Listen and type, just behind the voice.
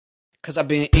Cause I've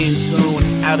been in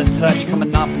tune, out of touch,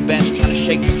 coming off the bench, trying to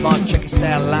shake the funk, check a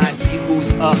stat line, see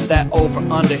who's up, that over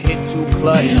under hit too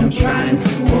clutch. And I'm trying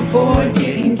to avoid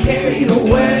getting carried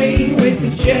away with the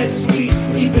jet sweep,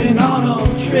 sleeping on a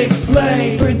trick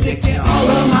play, predicting all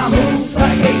of my moves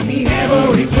like they seen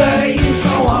every play. And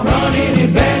so I'm running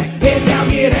it back, head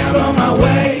down, get out of my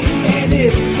way. And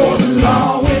it's for the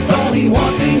law with only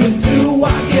one thing to do.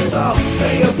 I guess I'll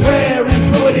say a prayer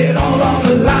and put it all on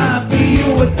the line for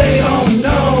you. What they don't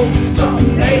know,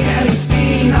 something they haven't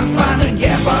seen. I find a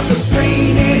gap off the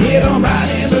screen and hit them right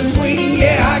in between.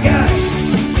 Yeah, I got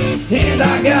it, and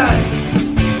I got it.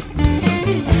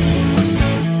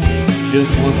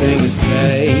 Just one thing to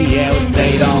say, yeah, what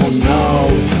they don't know,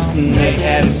 something they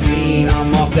haven't seen.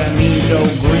 I'm off that mean Joe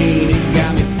Green, it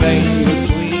got me fading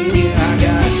between. Yeah, I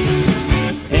got it,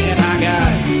 and I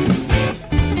got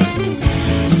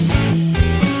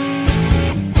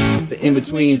it. The In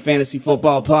Between Fantasy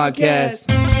Football Podcast.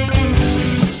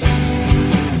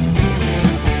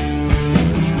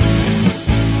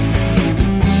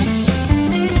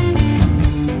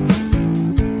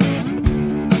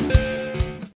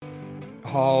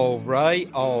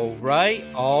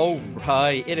 All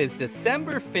right. It is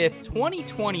December 5th,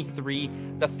 2023.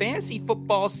 The fantasy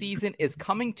football season is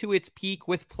coming to its peak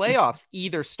with playoffs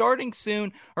either starting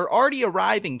soon or already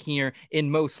arriving here in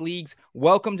most leagues.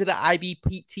 Welcome to the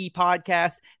IBPT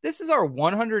podcast. This is our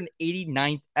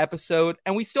 189th episode,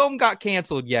 and we still haven't got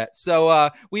canceled yet. So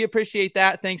we appreciate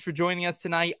that. Thanks for joining us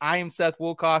tonight. I am Seth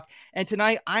Wilcock, and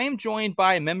tonight I am joined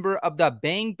by a member of the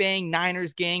Bang Bang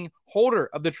Niners gang, holder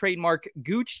of the trademark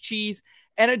Gooch Cheese,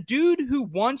 and a dude who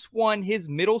once won his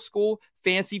middle school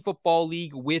fantasy football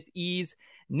league with ease,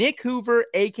 Nick Hoover,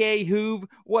 a.k.a. Hoove.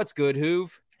 What's good,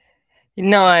 Hoove?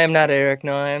 No, I am not Eric.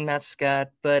 No, I am not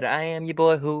Scott, but I am your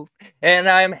boy Hoove, and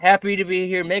I'm happy to be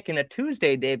here making a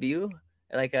Tuesday debut,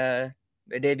 like a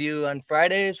debut on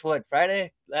Fridays.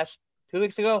 Friday? Last 2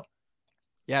 weeks ago?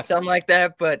 Yes. Something like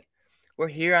that, but we're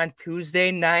here on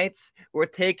Tuesday nights. We're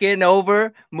taking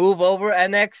over, move over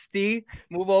NXT,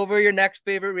 move over your next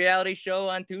favorite reality show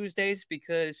on Tuesdays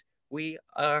because we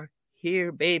are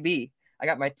here, baby. I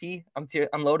got my tea. I'm here.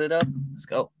 I'm loaded up. Let's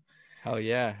go. Hell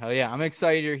yeah. I'm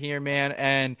excited you're here, man.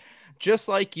 And just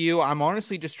like you, I'm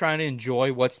honestly just trying to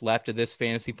enjoy what's left of this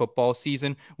fantasy football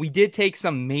season. We did take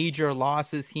some major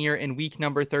losses here in week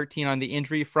number 13 on the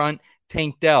injury front.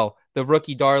 Tank Dell, the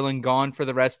rookie darling, gone for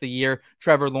the rest of the year.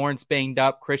 Trevor Lawrence banged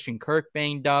up. Christian Kirk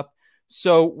banged up.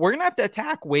 So we're going to have to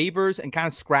attack waivers and kind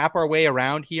of scrap our way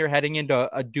around here heading into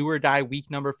a do or die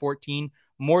week number 14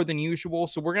 more than usual.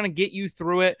 So we're going to get you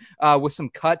through it with some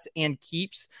cuts and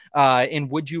keeps in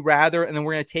Would You Rather. And then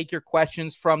we're going to take your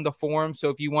questions from the forum. So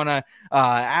if you want to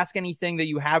ask anything that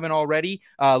you haven't already,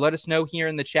 let us know here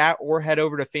in the chat or head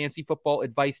over to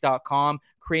fantasyfootballadvice.com,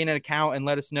 create an account, and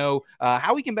let us know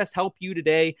how we can best help you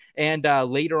today and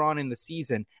later on in the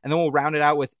season. And then we'll round it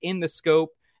out with In the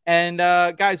Scope. And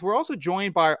guys, we're also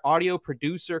joined by our audio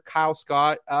producer, Kyle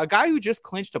Scott, a guy who just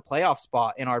clinched a playoff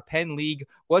spot in our Penn League.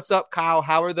 What's up, Kyle?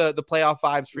 How are the playoff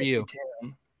vibes for you?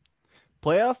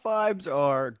 Playoff vibes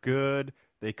are good.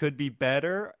 They could be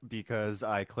better because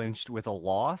I clinched with a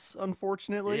loss,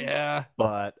 unfortunately. Yeah.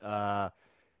 But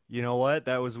you know what?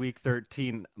 That was week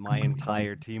 13. My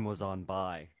entire team was on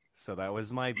bye. So that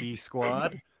was my B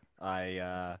squad.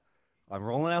 I'm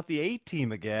rolling out the A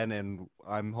team again, and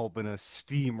I'm hoping to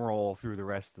steamroll through the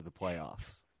rest of the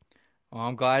playoffs. Well,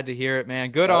 I'm glad to hear it,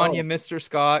 man. Good on you, Mr.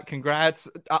 Scott. Congrats.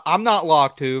 I'm not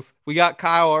locked, Hoof. We got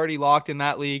Kyle already locked in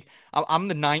that league. I'm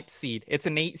the 9th seed. It's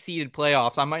an 8-seeded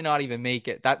playoffs. I might not even make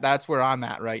it. That's where I'm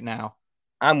at right now.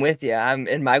 I'm with you. I'm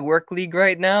in my work league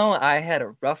right now. I had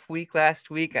a rough week last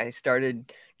week. I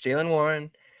started Jalen Warren.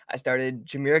 I started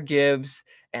Jahmyr Gibbs,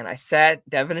 and I sat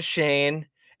Devin Ashane,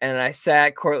 and I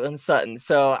sat Cortland Sutton.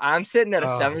 So I'm sitting at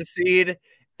a 7 seed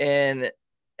and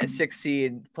a 6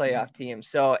 seed playoff team.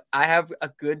 So I have a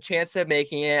good chance of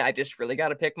making it. I just really got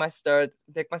to pick my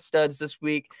studs this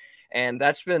week. And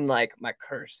that's been like my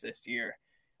curse this year.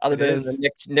 Other than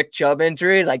the Nick Chubb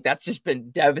injury, like that's just been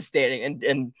devastating.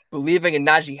 And believing in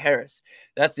Najee Harris,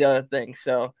 that's the other thing.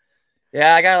 So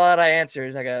yeah, I got a lot of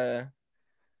answers. I got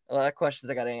a lot of questions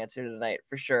I got to answer tonight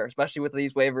for sure, especially with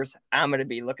these waivers. I'm going to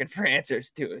be looking for answers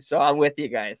too. So I'm with you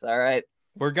guys. All right.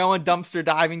 We're going dumpster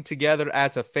diving together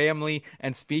as a family.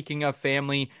 And speaking of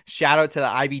family, shout out to the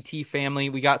IBT family.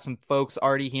 We got some folks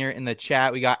already here in the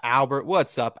chat. We got Albert.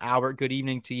 What's up, Albert? Good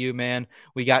evening to you, man.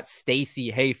 We got Stacy.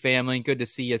 Hey, family. Good to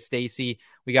see you, Stacy.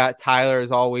 We got Tyler,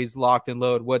 as always, locked and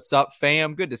load. What's up,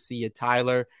 fam? Good to see you,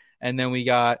 Tyler. And then we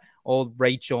got old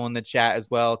Rachel in the chat as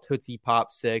well. Tootsie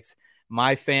Pop 6.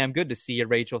 My fam, good to see you,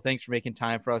 Rachel. Thanks for making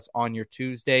time for us on your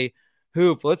Tuesday.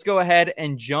 Hoof, let's go ahead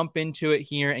and jump into it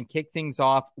here and kick things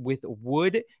off with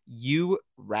Would You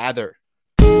Rather?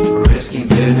 Risky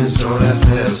business, or that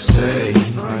fair say.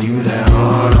 Are you that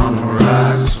hard on the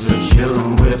rocks? We're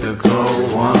chilling with a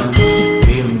cold one,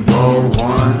 feeling bold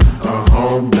one, or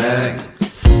hold back.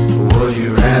 Would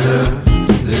you rather?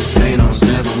 This ain't no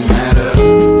simple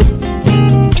matter.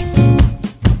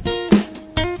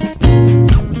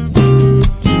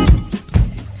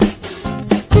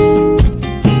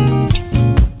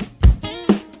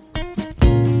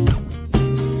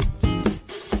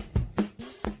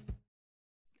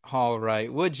 All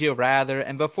right. Would you rather?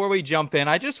 And before we jump in,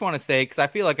 I just want to say, because I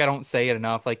feel like I don't say it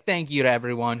enough, like thank you to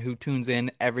everyone who tunes in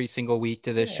every single week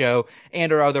to this show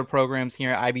and our other programs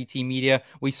here at IBT Media.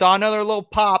 We saw another little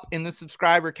pop in the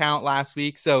subscriber count last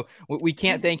week, so we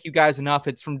can't thank you guys enough.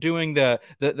 It's from doing the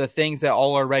things that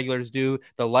all our regulars do,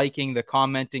 the liking, the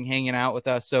commenting, hanging out with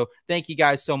us. So thank you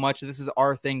guys so much. This is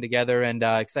our thing together, and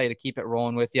excited to keep it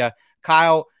rolling with you.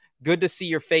 Kyle, good to see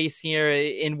your face here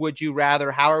in Would You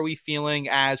Rather. How are we feeling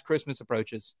as Christmas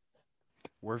approaches?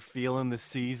 We're feeling the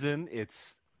season.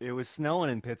 It was snowing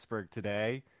in Pittsburgh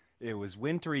today. It was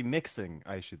wintry mixing,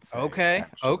 I should say.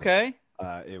 Okay.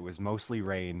 It was mostly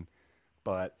rain,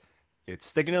 but it's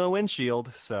sticking to the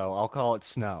windshield, so I'll call it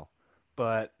snow.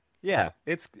 But yeah,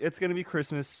 it's going to be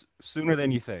Christmas sooner than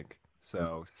you think.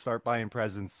 So start buying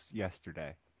presents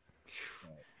yesterday.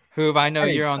 Hoov, I know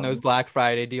you're on those Black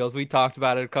Friday deals. We talked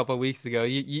about it a couple of weeks ago.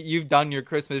 You've done your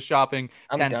Christmas shopping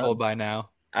tenfold by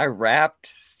now. I wrapped,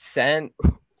 sent,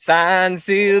 signed,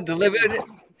 sealed, delivered.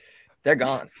 They're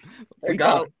gone. We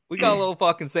got a little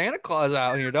fucking Santa Claus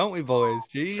out here, don't we, boys?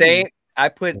 Jeez. I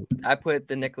put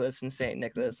the Nicholas in Saint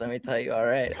Nicholas. Let me tell you. All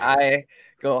right, I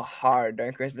go hard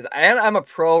during Christmas. I'm a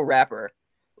pro rapper.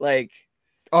 Like,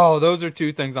 oh, those are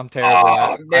two things I'm terrible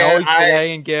at. Man, I always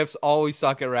delay in gifts. Always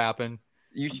suck at rapping.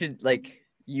 You should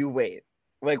you wait.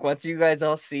 Like, once you guys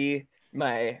all see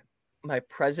my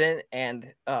present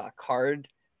and card,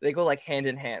 they go like hand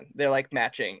in hand. They're like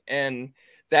matching, and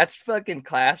that's fucking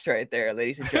class right there,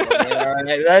 ladies and gentlemen. All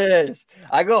right, that is.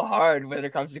 I go hard when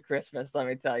it comes to Christmas. Let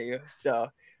me tell you. So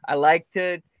I like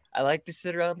to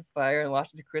sit around the fire and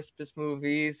watch the Christmas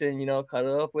movies, and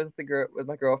cuddle up with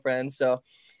my girlfriend. So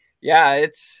yeah,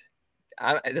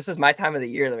 this is my time of the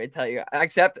year. Let me tell you.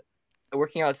 Except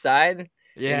working outside.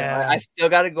 Yeah, I still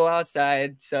got to go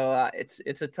outside, so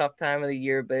it's a tough time of the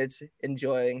year, but it's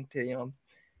enjoying to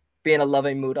be in a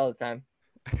loving mood all the time.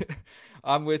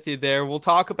 I'm with you there. We'll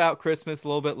talk about Christmas a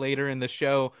little bit later in the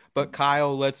show, but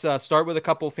Kyle, let's start with a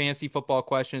couple fantasy football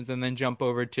questions and then jump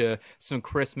over to some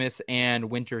Christmas and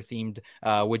winter themed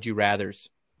Would You Rathers.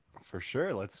 For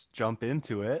sure. Let's jump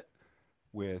into it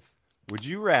with Would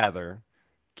you rather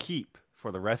keep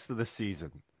for the rest of the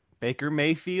season Baker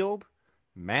Mayfield,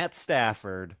 Matt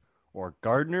Stafford, or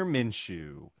Gardner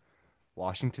Minshew,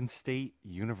 Washington State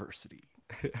University?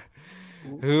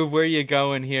 Where you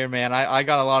going here, man? I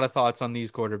got a lot of thoughts on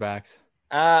these quarterbacks.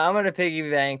 I'm going to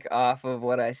piggyback off of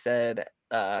what I said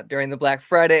during the Black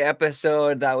Friday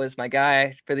episode. That was my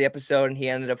guy for the episode, and he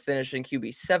ended up finishing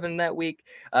QB7 that week.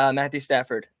 Matthew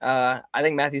Stafford. I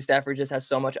think Matthew Stafford just has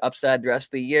so much upside the rest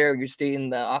of the year. You're seeing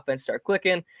the offense start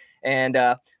clicking, and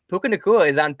Puka Nacua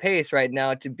is on pace right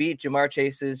now to beat Jamar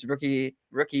Chase's rookie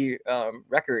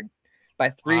record by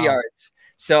 3 yards.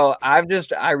 So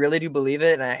I really do believe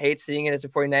it, and I hate seeing it as a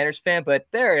 49ers fan, but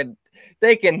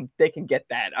they can get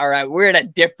that. All right, we're in a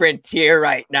different tier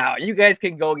right now. You guys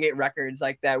can go get records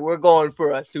like that. We're going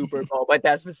for a Super Bowl, but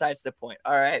that's besides the point.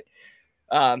 All right.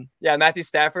 Yeah, Matthew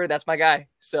Stafford, that's my guy.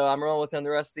 So I'm rolling with him the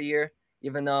rest of the year,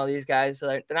 even though these guys,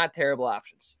 they're not terrible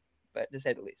options, but to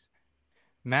say the least.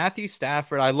 Matthew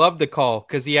Stafford, I love the call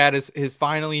because he had his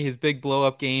big blow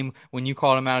up game when you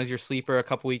called him out as your sleeper a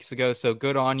couple weeks ago. So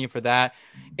good on you for that.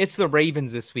 It's the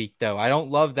Ravens this week, though. I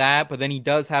don't love that, but then he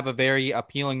does have a very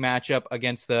appealing matchup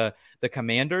against the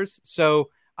Commanders. So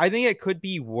I think it could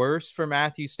be worse for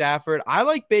Matthew Stafford. I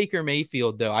like Baker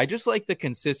Mayfield, though. I just like the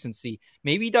consistency.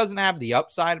 Maybe he doesn't have the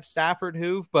upside of Stafford,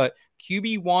 but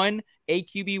QB1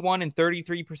 in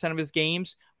 33% of his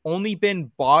games, only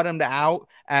been bottomed out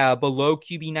below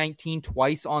QB19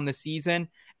 twice on the season.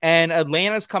 And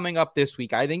Atlanta's coming up this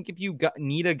week. I think if you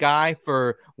need a guy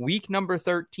for week number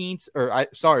 13,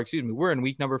 we're in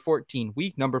week number 14.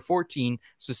 Week number 14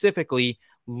 specifically,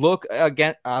 look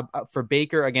again for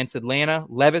Baker against Atlanta.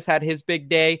 Levis had his big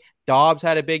day. Dobbs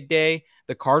had a big day.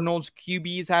 The Cardinals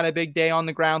QBs had a big day on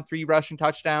the ground, 3 rushing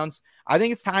touchdowns. I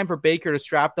think it's time for Baker to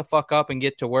strap the fuck up and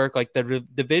get to work. Like the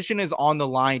division is on the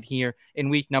line here in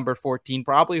week number 14.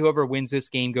 Probably whoever wins this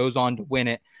game goes on to win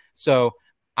it. So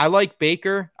I like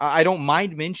Baker. I don't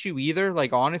mind Minshew either.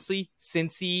 Like, honestly,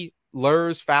 Cincy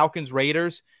Lurs, Falcons,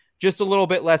 Raiders, just a little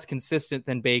bit less consistent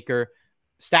than Baker.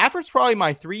 Stafford's probably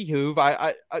my 3 Hoove.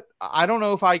 I don't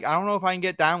know if I can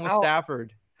get down with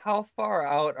Stafford. How far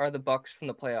out are the Bucks from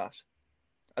the playoffs?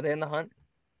 Are they in the hunt?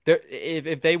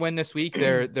 If they win this week,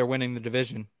 they're winning the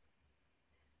division.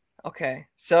 Okay,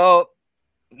 so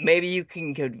maybe you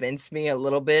can convince me a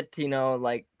little bit,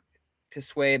 like to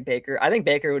sway Baker. I think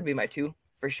Baker would be my 2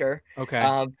 for sure.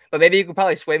 Okay. But maybe you could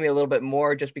probably sway me a little bit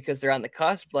more just because they're on the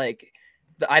cusp. Like,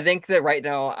 I think that right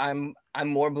now I'm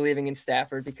more believing in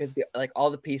Stafford because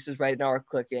all the pieces right now are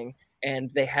clicking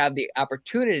and they have the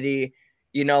opportunity.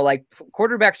 Like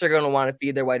quarterbacks are going to want to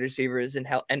feed their wide receivers and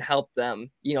help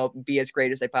them, be as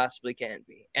great as they possibly can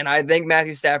be. And I think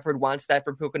Matthew Stafford wants that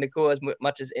for Puka Nacua as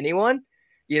much as anyone,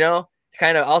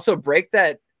 kind of also break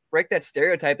that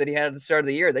stereotype that he had at the start of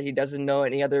the year that he doesn't know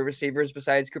any other receivers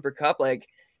besides Cooper Kupp. Like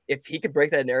if he could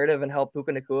break that narrative and help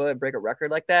Puka Nacua break a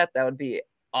record like that, that would be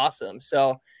awesome.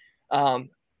 So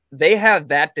they have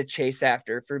that to chase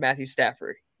after for Matthew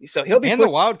Stafford. So he'll be the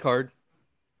wild card.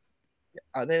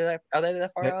 Are they that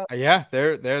far out? Yeah,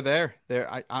 they're there.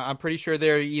 I'm pretty sure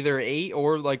they're either 8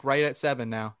 or like right at 7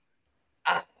 now.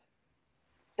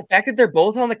 The fact that they're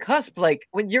both on the cusp, like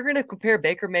when you're going to compare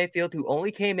Baker Mayfield, who only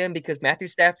came in because Matthew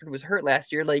Stafford was hurt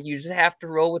last year, like you just have to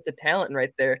roll with the talent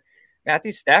right there.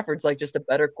 Matthew Stafford's like just a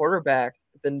better quarterback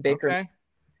than Baker.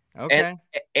 Okay.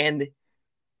 And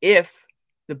if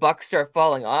the Bucks start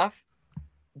falling off,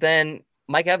 then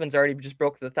Mike Evans already just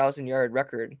broke the 1,000-yard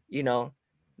record,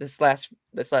 this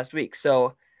last week.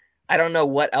 So I don't know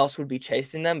what else would be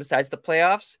chasing them besides the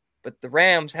playoffs, but the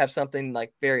Rams have something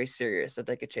like very serious that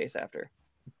they could chase after.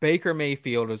 Baker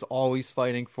Mayfield is always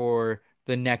fighting for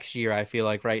the next year, I feel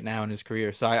like, right now in his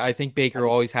career. So I think Baker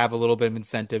will always have a little bit of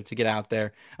incentive to get out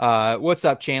there. What's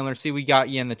up, Chandler? See, we got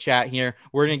you in the chat here.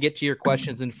 We're going to get to your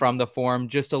questions and from the forum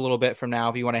just a little bit from now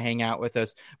if you want to hang out with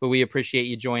us, but we appreciate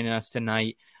you joining us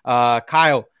tonight.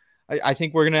 Kyle, I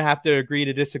think we're going to have to agree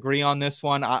to disagree on this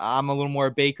one. I'm a little more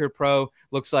Baker pro.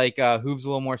 Looks like Hoove's a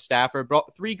little more Stafford.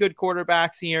 3 good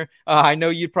quarterbacks here. I know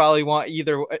you'd probably want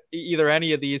either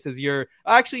any of these as your –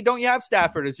 actually, don't you have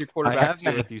Stafford as your quarterback? I have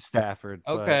Matthew Stafford.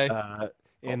 Okay. But,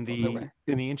 in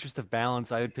the interest of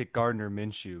balance, I would pick Gardner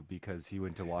Minshew because he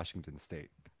went to Washington State.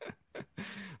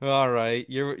 All right.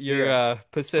 You're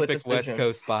Pacific West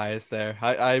Coast bias there.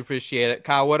 I appreciate it.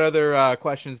 Kyle, what other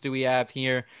questions do we have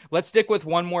here? Let's stick with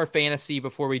one more fantasy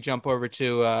before we jump over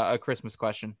to a Christmas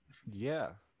question. Yeah.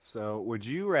 So would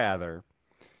you rather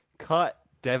cut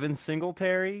Devin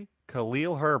Singletary,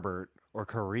 Khalil Herbert, or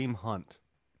Kareem Hunt?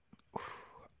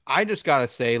 I just got to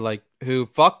say,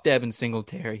 fuck Devin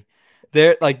Singletary.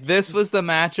 This was the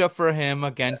matchup for him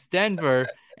against Denver,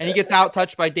 and he gets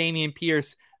out-touched by Dameon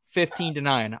Pierce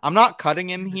 15-9. I'm not cutting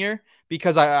him here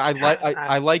because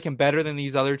I like him better than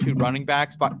these other 2 running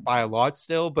backs by a lot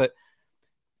still, but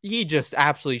he just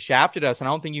absolutely shafted us, and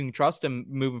I don't think you can trust him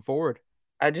moving forward.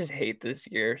 I just hate this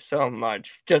year so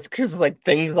much just because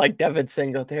things like Devin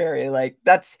Singletary,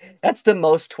 that's the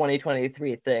most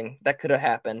 2023 thing that could have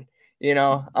happened,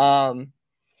 I'm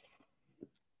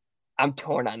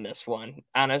torn on this one.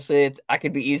 Honestly, I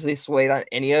could be easily swayed on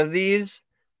any of these.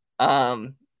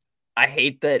 I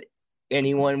hate that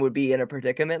anyone would be in a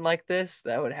predicament like this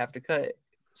that would have to cut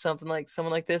someone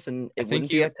like this, and it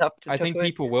wouldn't be a tough. I think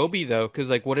people will be though,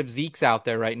 because what if Zeke's out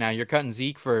there right now? You're cutting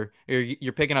Zeke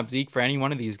you're picking up Zeke for any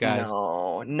one of these guys.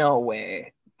 No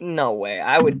way.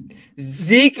 I would.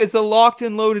 Zeke is a locked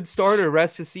and loaded starter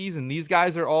rest of season. These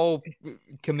guys are all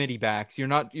committee backs. You're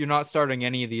not starting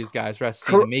any of these guys rest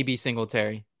of season. Maybe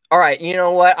Singletary. All right, you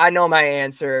know what? I know my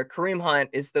answer. Kareem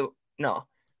Hunt is no.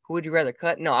 Who would you rather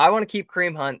cut? No, I want to keep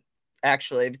Kareem Hunt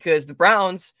actually because the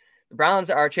Browns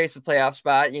are chasing the playoff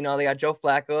spot. They got Joe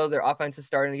Flacco. Their offense is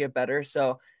starting to get better.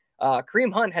 So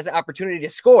Kareem Hunt has an opportunity to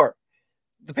score.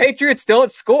 The Patriots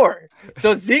don't score.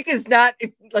 So Zeke is not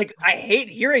I hate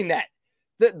hearing that.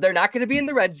 They're not going to be in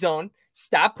the red zone.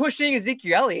 Stop pushing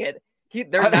Ezekiel Elliott.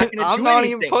 They're not going to do I'm not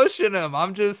anything. even pushing him.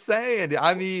 I'm just saying.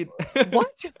 I mean,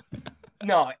 what?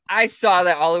 No, I saw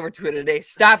that all over Twitter today.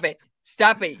 Stop it.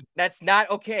 That's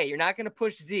not okay. You're not going to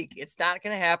push Zeke. It's not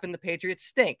going to happen. The Patriots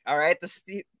stink. All right.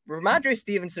 Ramondre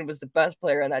Stevenson was the best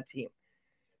player on that team.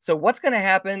 So what's going to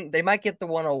happen? They might get the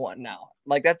 101 now.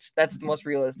 That's the most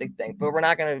realistic thing. But we're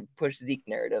not going to push Zeke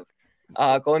narrative.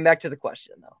 Going back to the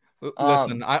question though.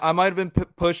 Listen, I might have been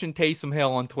pushing Taysom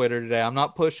Hill on Twitter today. I'm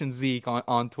not pushing Zeke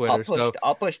on Twitter.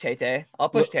 I'll push Tay. I'll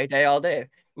push Tay all day.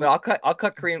 But I'll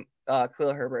cut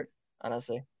Khalil Herbert.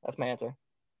 Honestly, that's my answer.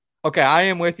 Okay, I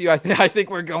am with you. I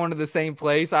think we're going to the same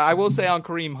place. I will say on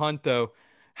Kareem Hunt though,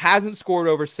 hasn't scored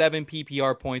over 7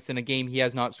 PPR points in a game he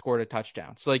has not scored a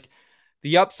touchdown. So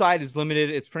The upside is limited.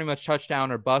 It's pretty much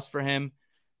touchdown or bust for him.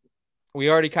 We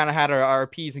already kind of had our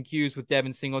P's and Q's with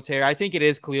Devin Singletary. I think it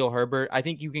is Khalil Herbert. I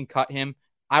think you can cut him.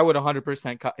 I would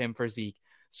 100% cut him for Zeke.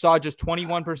 Saw just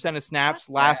 21% of snaps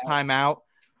last time out.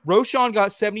 Roshan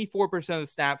got 74% of the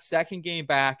snaps, second game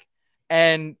back,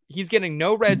 and he's getting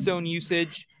no red zone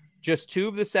usage, just 2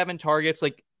 of the 7 targets.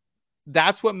 Like,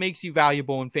 that's what makes you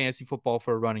valuable in fantasy football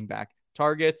for a running back.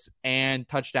 Targets and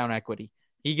touchdown equity.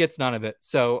 He gets none of it.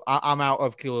 So I'm out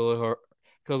of Khalil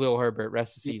Herbert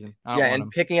rest of the season. I don't want him.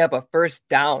 Picking up a first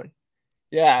down.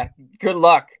 Yeah, good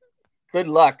luck. Good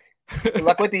luck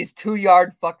with these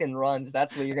 2-yard fucking runs.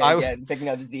 That's what you're gonna get picking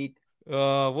up Zeke.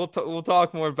 We'll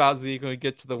talk more about Zeke when we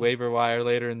get to the waiver wire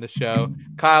later in the show.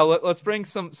 Kyle, let's bring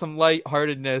some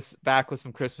lightheartedness back with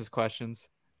some Christmas questions.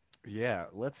 Yeah,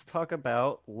 let's talk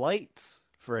about lights,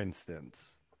 for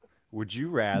instance. Would you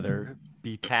rather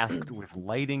be tasked with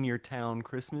lighting your town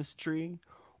Christmas tree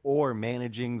or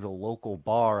managing the local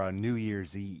bar on New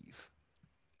Year's Eve?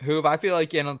 Hoove, I feel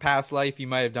like in a past life you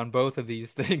might have done both of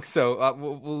these things,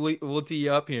 so we'll tee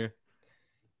you up here.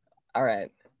 All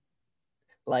right.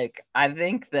 Like, I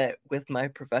think that with my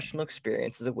professional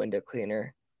experience as a window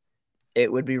cleaner,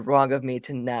 it would be wrong of me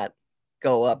to not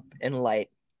go up and light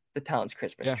the town's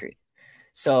Christmas tree.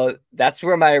 So that's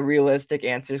where my realistic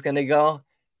answer is going to go.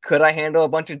 Could I handle a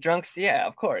bunch of drunks? Yeah,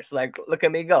 of course. Like, look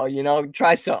at me go,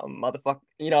 try something, motherfucker,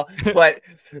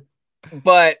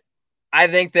 but I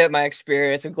think that my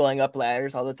experience of going up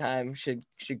ladders all the time should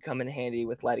come in handy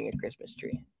with lighting a Christmas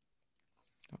tree.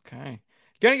 Okay.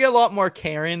 You're going to get a lot more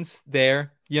Karens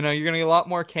there. You're going to get a lot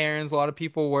more Karens, a lot of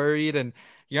people worried, and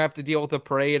you have to deal with the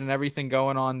parade and everything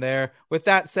going on there. With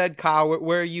that said, Kyle,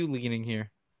 where are you leaning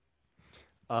here?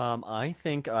 I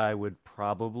think I would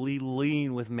probably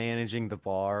lean with managing the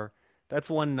bar. That's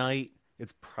one night.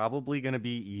 It's probably going to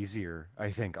be easier,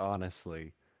 I think,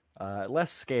 honestly.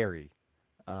 Less scary.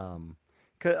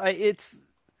 'Cause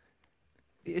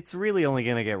it's really only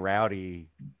going to get rowdy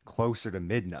closer to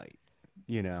midnight,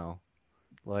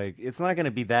 Like, it's not going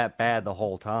to be that bad the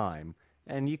whole time.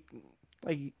 And you,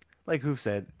 like who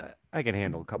said, I can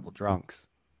handle a couple drunks.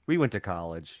 We went to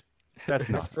college. That's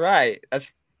not That's right.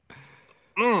 That's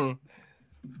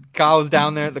Kyle's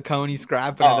down there at the Coney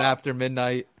scrapping it after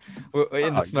midnight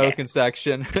in the smoking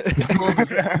section.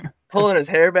 Pulling his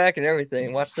hair back and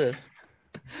everything. Watch this.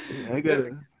 I got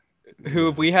it.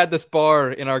 If we had this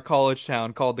bar in our college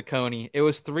town called the Coney. It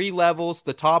was 3 levels.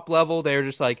 The top level, they were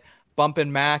just like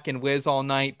bumping Mac and Wiz all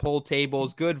night, pool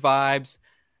tables, good vibes.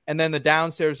 And then the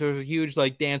downstairs, there was a huge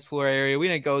like dance floor area. We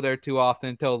didn't go there too often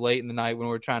until late in the night when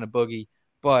we were trying to boogie.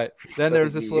 But then there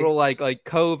was this little like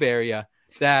cove area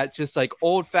that just like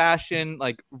old fashioned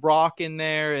like rock in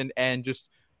there and just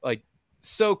like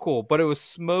so cool. But it was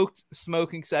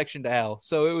smoking section to hell.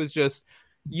 So it was just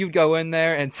you'd go in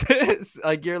there and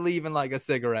like you're leaving like a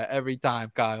cigarette every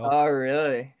time, Kyle. Oh,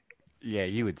 really? Yeah,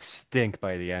 you would stink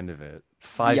by the end of it.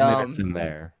 5 minutes in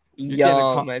there.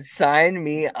 Sign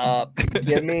me up.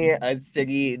 Give me a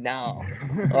ciggy now.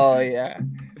 Oh, yeah.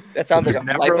 That sounds like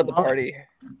a life of the party.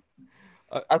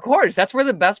 Of course, that's where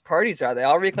the best parties are. They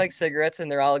all reek like cigarettes, and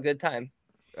they're all a good time.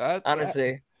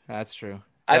 Honestly, that's true.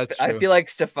 I feel like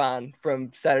Stefan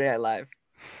from Saturday Night Live.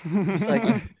 It's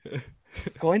like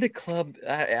going to club.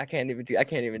 I can't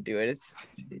even do it. It's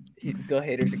go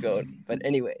haters a goat. But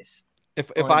anyways, if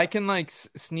I can like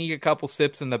sneak a couple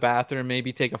sips in the bathroom,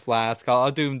 maybe take a flask, I'll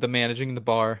do the managing the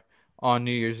bar on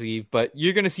New Year's Eve. But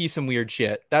you're gonna see some weird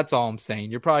shit. That's all I'm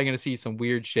saying. You're probably gonna see some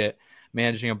weird shit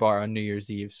managing a bar on New Year's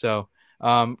Eve. So.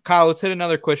 Kyle, let's hit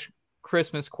another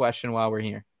Christmas question while we're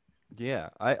here. Yeah,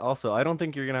 I don't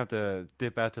think you're gonna have to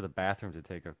dip out to the bathroom to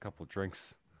take a couple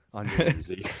drinks on New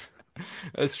Year's Eve.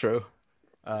 That's true.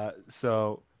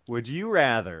 So would you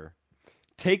rather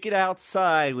take it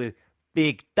outside with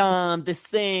Big Dom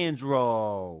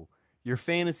DeSandro, your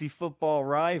fantasy football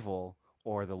rival,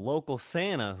 or the local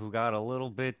Santa who got a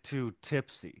little bit too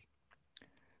tipsy?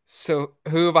 So,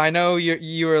 Hoove, I know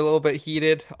you were a little bit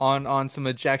heated on some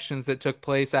ejections that took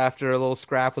place after a little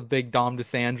scrap with Big Dom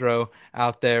DeSandro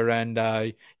out there and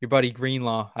your buddy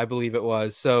Greenlaw, I believe it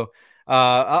was. So,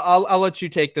 I'll let you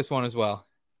take this one as well.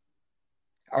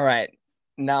 All right.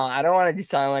 No, I don't want to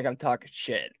sound like I'm talking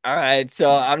shit. All right, so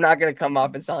I'm not gonna come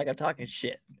off and sound like I'm talking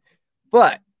shit.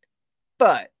 But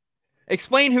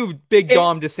explain who Big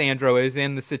Dom DeSandro is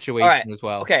in the situation as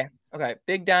well. Okay.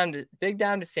 Big Dom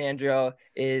DeSandro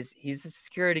he's a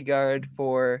security guard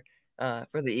for the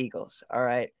Eagles. All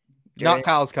right. Not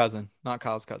Kyle's cousin.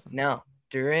 No.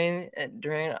 During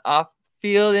an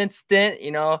off-field incident,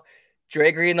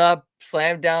 Dre Greenlaw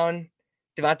slammed down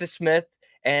Devonta Smith,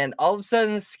 and all of a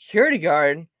sudden the security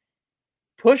guard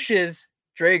pushes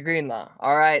Dre Greenlaw.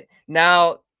 All right.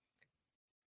 Now,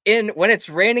 when it's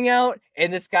raining out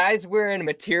and this guy's wearing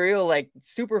material like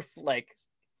super like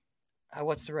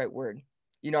what's the right word?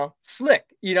 Slick.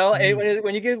 And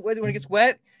when it gets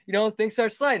wet, things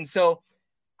start sliding. So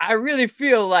I really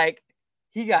feel like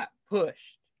he got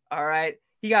pushed. All right,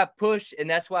 he got pushed, and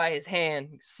that's why his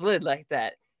hand slid like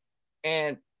that.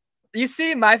 And you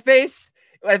see my face.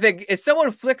 I think if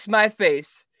someone flicks my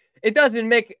face, it doesn't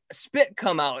make spit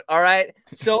come out. All right.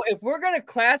 So if we're gonna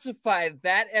classify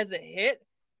that as a hit,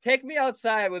 take me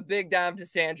outside with Big Dom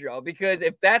DeSandro, because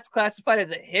if that's classified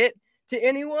as a hit to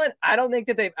anyone, I don't think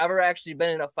that they've ever actually been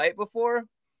in a fight before.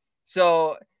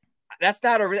 So that's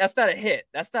not a hit.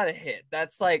 That's not a hit.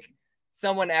 That's like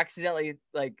someone accidentally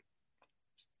like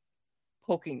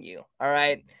poking you. All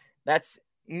right. That's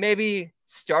maybe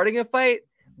starting a fight,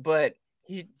 but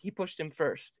he pushed him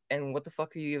first. And what the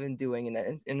fuck are you even doing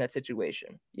in that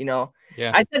situation? Yeah.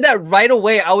 I said that right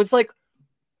away. I was like,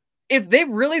 if they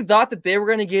really thought that they were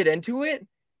going to get into it,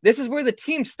 this is where the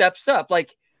team steps up.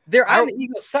 Like, they're on the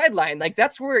Eagles sideline. Like,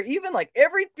 that's where even like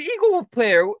every Eagle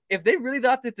player, if they really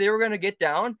thought that they were going to get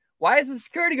down, why is the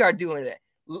security guard doing it?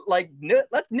 Like,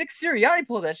 let Nick Sirianni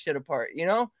pull that shit apart,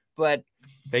 But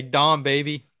Big Dom,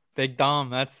 baby. Big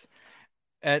Dom.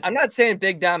 I'm not saying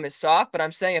Big Dom is soft, but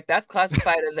I'm saying if that's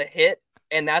classified as a hit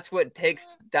and that's what takes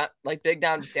that, like Big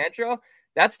Dom DeSandro,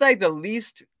 that's like the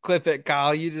least. Clip it,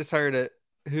 Kyle. You just heard it.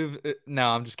 No,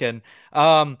 I'm just kidding.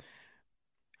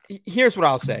 Here's what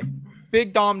I'll say.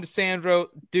 Big Dom DeSandro,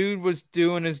 dude was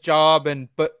doing his job,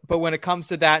 but when it comes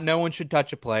to that, no one should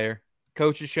touch a player.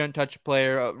 Coaches shouldn't touch a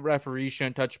player. Referees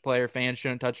shouldn't touch a player. Fans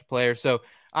shouldn't touch a player. So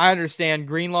I understand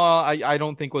Greenlaw. I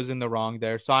don't think was in the wrong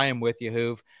there. So I am with you,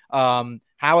 Hoove.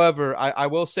 However, I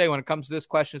will say when it comes to this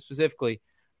question specifically,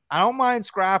 I don't mind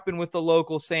scrapping with the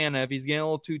local Santa if he's getting a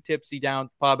little too tipsy down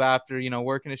at the pub after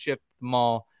working a shift at the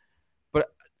mall. But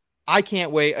I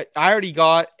can't wait. I already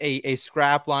got a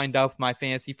scrap lined up with my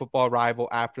fantasy football rival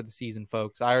after the season,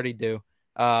 folks. I already do.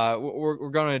 We're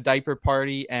going to a diaper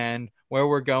party, and where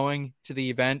we're going to the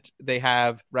event, they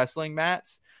have wrestling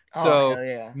mats. So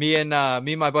yeah. me and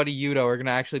my buddy Yudo are going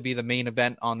to actually be the main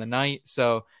event on the night.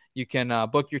 So you can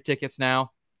book your tickets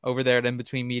now over there at In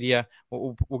Between Media.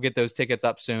 We'll get those tickets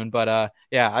up soon. But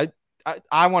yeah,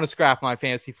 I want to scrap my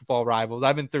fantasy football rivals.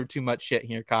 I've been through too much shit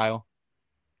here, Kyle.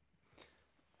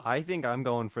 I think I'm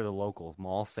going for the local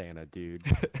mall Santa, dude,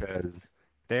 because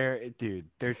they're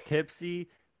tipsy.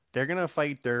 They're gonna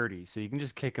fight dirty, so you can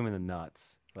just kick them in the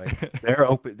nuts. Like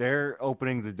they're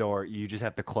opening the door. You just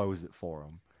have to close it for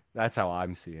them. That's how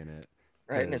I'm seeing it.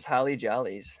 Right in his holly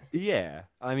jollies. Yeah,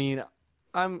 I mean,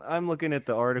 I'm looking at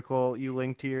the article you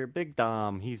linked here. Big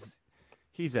Dom, he's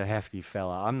a hefty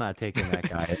fella. I'm not taking that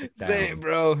guy down. Same,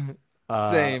 bro.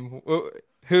 Same.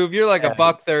 Hoove, you're like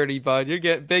 $130, bud. You're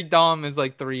getting Big Dom is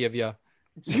like 3 of you.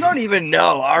 You don't even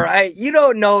know, all right? You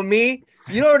don't know me.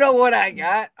 You don't know what I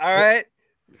got, all right?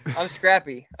 I'm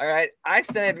scrappy, all right? I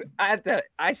said at the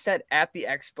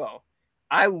expo,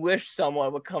 I wish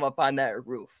someone would come up on that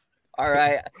roof, all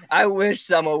right? I wish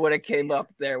someone would have came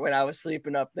up there when I was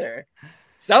sleeping up there.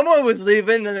 Someone was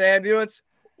leaving in an ambulance.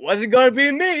 Wasn't going to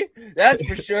be me. That's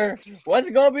for sure.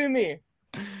 Wasn't going to be me.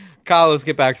 Kyle, let's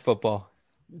get back to football.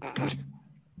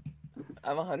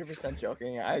 I'm 100%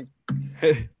 joking.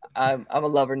 I'm a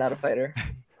lover, not a fighter.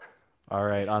 All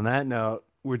right. On that note,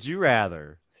 would you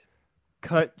rather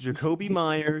cut Jacoby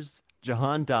Myers,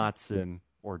 Jahan Dotson,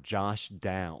 or Josh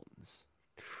Downs?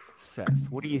 Seth,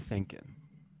 what are you thinking?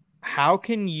 How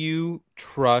can you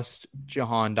trust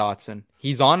Jahan Dotson?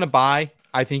 He's on a bye.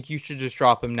 I think you should just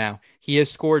drop him now. He has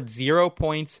scored 0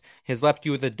 points, has left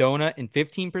you with a donut in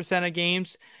 15% of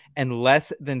games, and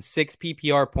less than 6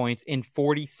 PPR points in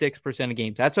 46% of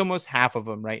games. That's almost half of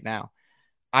them right now.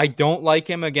 I don't like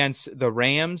him against the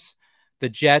Rams, the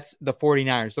Jets, the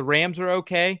 49ers. The Rams are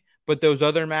okay, but those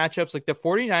other matchups, like the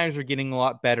 49ers are getting a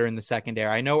lot better in the secondary.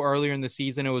 I know earlier in the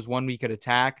season it was one we could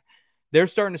attack. They're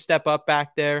starting to step up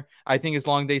back there. I think as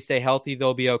long as they stay healthy,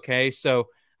 they'll be okay. So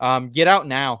get out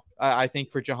now, I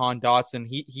think, for Jahan Dotson.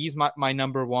 He's my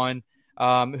number one.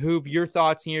 Hoove, your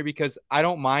thoughts here? Because I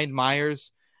don't mind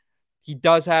Myers. He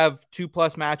does have 2+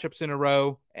 matchups in a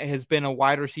row. Has been a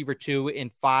wide receiver 2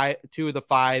 in 2 of the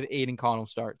 5 Aiden Connell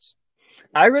starts.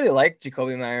 I really like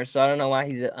Jacoby Myers, so I don't know why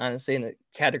he's honestly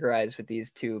categorized with these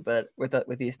two, but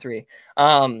with these three.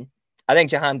 I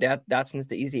think Jahan Dotson is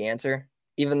the easy answer,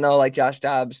 even though like Josh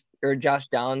Downs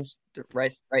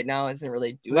right now isn't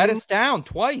really doing. Let us down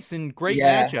twice in great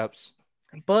matchups.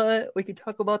 But we can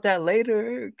talk about that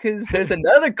later because there's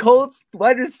another Colts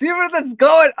wide receiver that's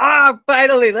going.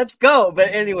 Finally, let's go.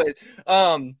 But anyways,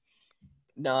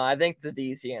 No, I think the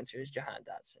easy answer is Jahan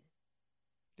Dotson.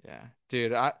 Yeah,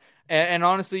 dude. And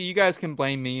honestly, you guys can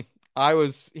blame me.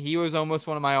 He was almost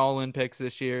one of my all-in picks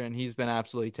this year, and he's been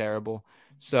absolutely terrible.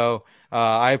 So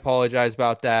I apologize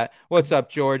about that. What's up,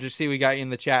 George? I see we got you in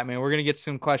the chat, man. We're gonna get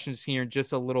some questions here in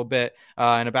just a little bit,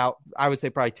 in about, I would say,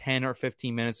 probably 10 or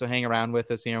 15 minutes. So hang around with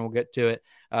us here, and we'll get to it.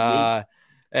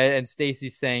 And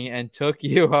Stacy's saying, "And took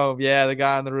you home." Yeah, the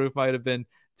guy on the roof might have been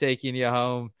taking you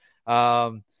home.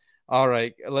 All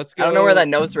right, let's go. I don't know where that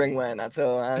nose ring went. That's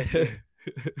so honestly.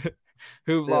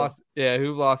 Who lost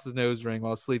his nose ring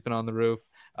while sleeping on the roof?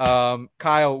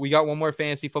 Kyle, we got one more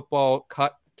fantasy football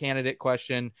cut candidate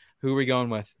question. Who are we going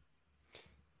with?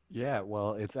 Yeah,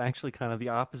 well, it's actually kind of the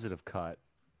opposite of cut.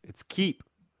 It's keep.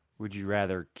 Would you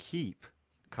rather keep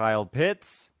Kyle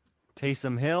Pitts,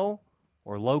 Taysom Hill,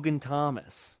 or Logan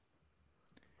Thomas?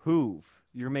 Hoove,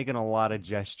 you're making a lot of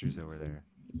gestures over there.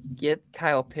 Get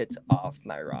Kyle Pitts off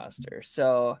my roster.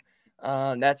 So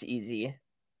that's easy.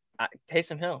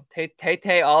 Taysom Hill.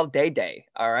 Tay all day.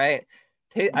 All right.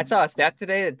 I saw a stat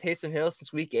today that Taysom Hill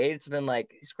since week 8, it's been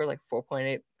like he scored like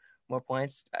 4.8 more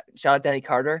points. Shout out Danny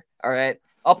Carter. All right.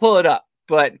 I'll pull it up.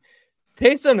 But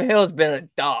Taysom Hill's been a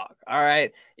dog. All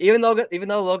right. Even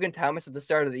though Logan Thomas at the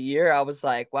start of the year, I was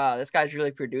like, wow, this guy's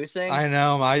really producing. I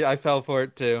know. I fell for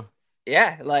it too.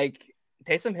 Yeah, like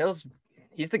Taysom Hill's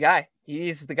he's the guy.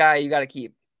 He's the guy you got to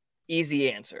keep.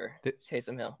 Easy answer.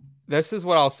 Taysom Hill. This is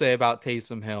what I'll say about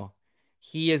Taysom Hill.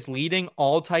 He is leading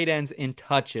all tight ends in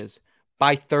touches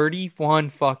by 31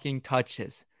 fucking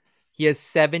touches. He has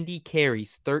 70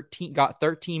 carries, got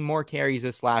 13 more carries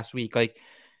this last week. Like,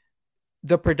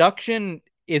 the production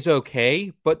is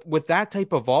okay, but with that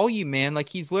type of volume, man, like,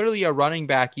 he's literally a running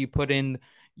back you're putting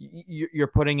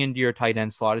into your tight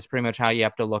end slot is pretty much how you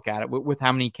have to look at it with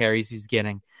how many carries he's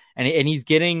getting. And he's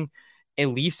getting at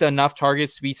least enough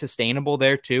targets to be sustainable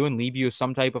there too and leave you with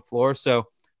some type of floor. So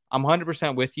I'm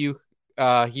 100% with you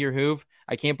here, Hoove.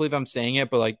 I can't believe I'm saying it,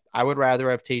 but like, I would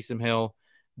rather have Taysom Hill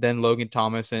than Logan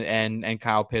Thomas and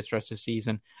Kyle Pitts rest of the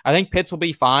season. I think Pitts will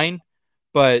be fine,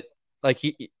 but like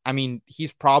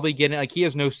he's probably getting, like, he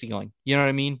has no ceiling. You know what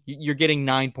I mean? You're getting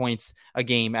 9 points a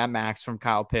game at max from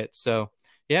Kyle Pitts. So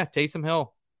yeah, Taysom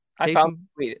Hill. I found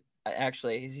tweet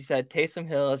actually. He said Taysom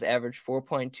Hill has averaged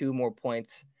 4.2 more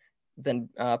points than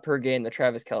per game than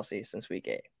Travis Kelce since week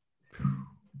 8.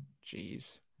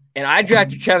 Jeez. And I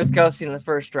drafted Travis Kelce in the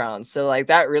first round, so like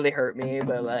that really hurt me.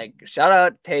 But like, shout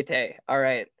out Tay. All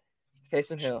right,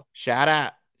 Taysom Hill. Shout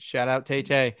out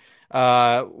Tay.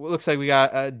 Looks like we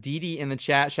got Didi in the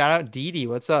chat. Shout out Didi.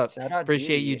 What's up?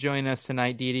 Appreciate you joining us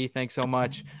tonight, Didi. Thanks so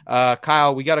much.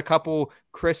 Kyle, we got a couple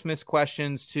Christmas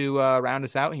questions to round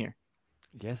us out here.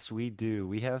 Yes, we do.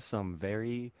 We have some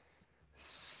very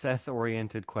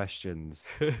Seth-oriented questions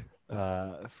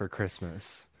for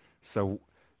Christmas. So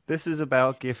this is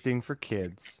about gifting for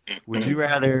kids. Would you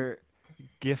rather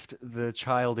gift the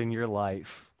child in your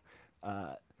life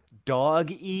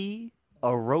Dog-E,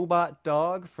 a robot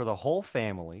dog for the whole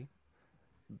family,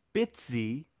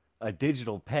 Bitsy, a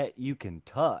digital pet you can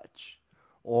touch,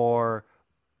 or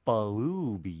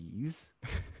Baloobies,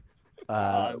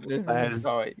 as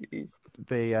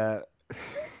they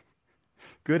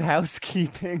Good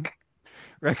Housekeeping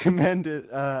recommended.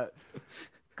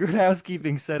 Good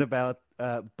Housekeeping said about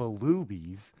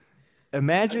Baloobies.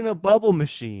 Imagine a bubble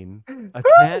machine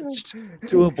attached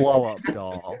to a blow-up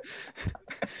doll.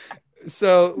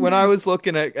 So when I was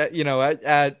looking at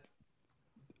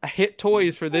hit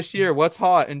toys for this year, what's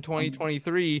hot in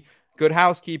 2023, Good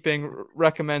Housekeeping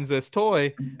recommends this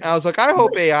toy. And I was like, I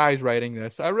hope AI is writing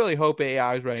this. I really hope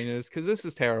AI is writing this because this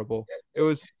is terrible. It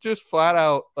was just flat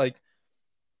out like,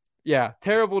 yeah,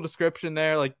 terrible description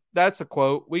there. Like, that's a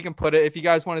quote. We can put it, if you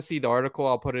guys want to see the article,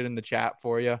 I'll put it in the chat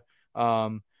for you.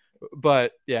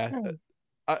 But yeah,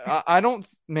 I don't,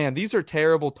 man, these are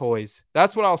terrible toys.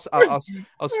 That's what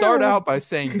I'll start out by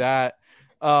saying that.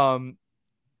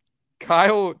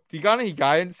 Kyle, do you got any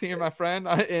guidance here, my friend?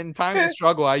 In times of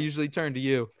struggle, I usually turn to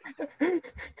you.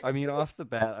 I mean, off the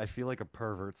bat, I feel like a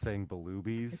pervert saying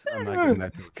Baloobies. I'm not giving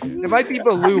that to a kid. It might be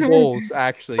Baloo Bowls,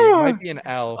 actually. It might be an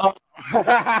L.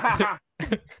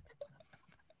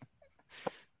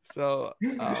 So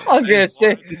I was gonna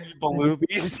say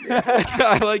Baloobies.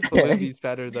 I like Baloobies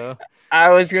better though. I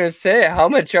was gonna say, how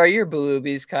much are your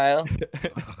Baloobies, Kyle?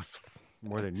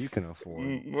 More than you can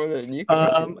afford. More than you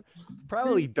can.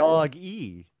 Probably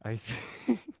Dog-E. I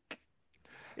think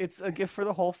it's a gift for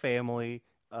the whole family.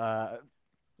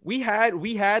 We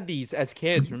had these as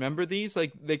kids. Remember these?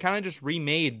 Like, they kind of just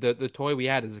remade the toy we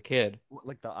had as a kid.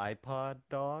 Like the iPod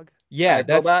dog. Yeah,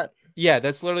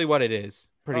 that's literally what it is.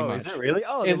 Pretty much. Is it really?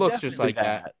 Oh, it looks just like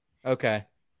that. Okay.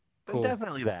 then Cool.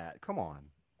 definitely that. Come on.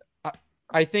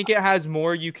 I think it has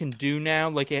more you can do now.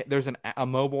 Like there's a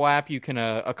mobile app you can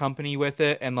accompany with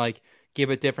it and like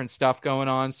give it different stuff going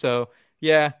on. So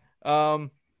yeah, yeah,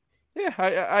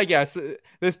 I guess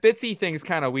this Bitsy thing is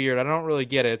kind of weird. I don't really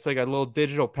get it. It's like a little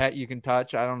digital pet you can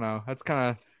touch. I don't know. That's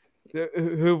kind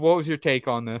of what was your take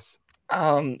on this?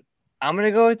 I'm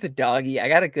gonna go with the doggy. I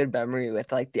got a good memory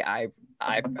with like the i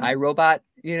robot,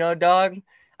 dog.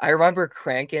 I remember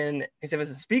cranking because it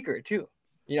was a speaker too.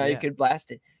 You Yeah. could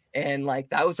blast it, and like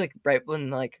that was like right when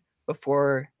like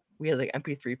before we had like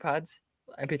MP3 pods,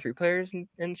 MP3 players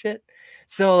and shit.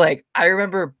 So like I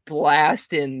remember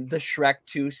blasting the Shrek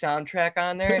 2 soundtrack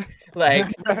on there, like.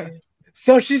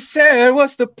 So she said,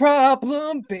 "What's the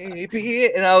problem,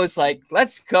 baby?" And I was like,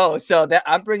 "Let's go." So that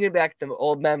I'm bringing back the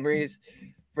old memories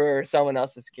for someone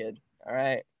else's kid. All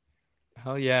right.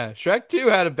 Hell yeah, Shrek 2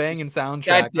 had a banging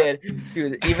soundtrack. That did,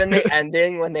 dude. Even the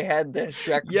ending when they had the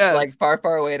Shrek like far,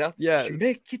 far away up. Yes. She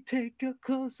make you take your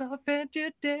clothes off and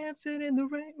you're dancing in the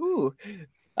rain. Ooh,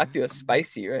 I feel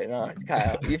spicy right now,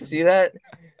 Kyle. You see that?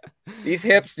 These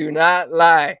hips do not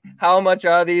lie. How much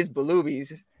are these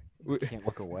baloobies? Can't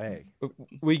look away.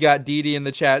 We got Dee Dee in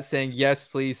the chat saying, yes,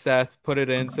 please, Seth, put it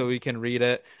in so we can read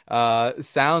it.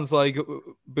 Sounds like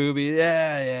booby.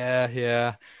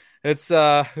 Yeah. It's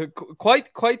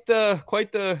quite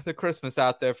the Christmas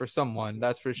out there for someone,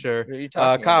 that's for sure. What are you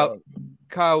talking about?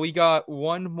 Kyle, we got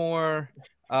one more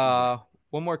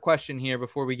question here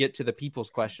before we get to the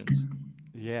people's questions.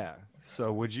 Yeah.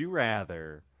 So would you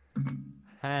rather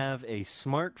have a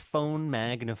smartphone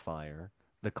magnifier,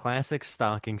 the classic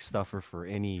stocking stuffer for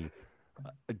any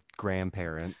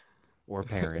grandparent or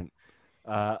parent,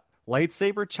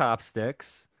 lightsaber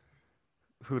chopsticks?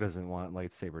 Who doesn't want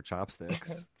lightsaber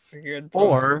chopsticks?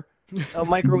 Or a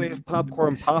microwave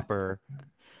popcorn popper,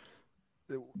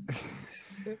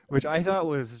 which I thought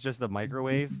was just a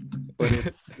microwave, but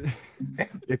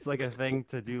it's like a thing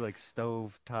to do like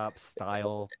stovetop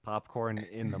style popcorn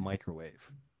in the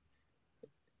microwave.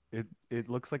 It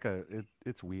looks like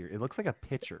it's weird. It looks like a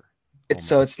pitcher.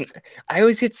 I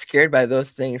always get scared by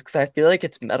those things because I feel like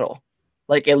it's metal.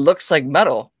 Like it looks like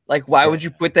metal. Like why would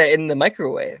you put that in the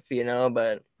microwave?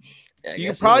 But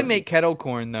you could probably make kettle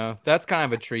corn though. That's kind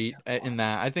of a treat in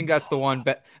that. I think that's the one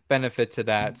benefit to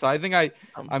that. So I think I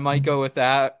might go with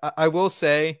that. I will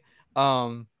say,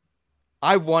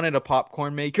 I've wanted a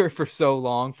popcorn maker for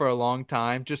a long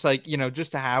time, just like,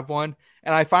 just to have one.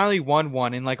 And I finally won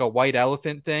one in like a white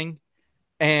elephant thing.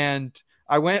 And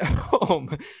I went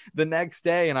home the next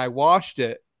day and I washed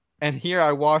it. And here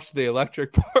I washed the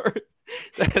electric part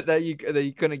that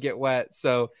you couldn't get wet.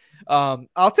 So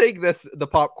I'll take the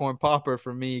popcorn popper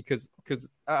for me because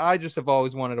I just have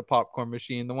always wanted a popcorn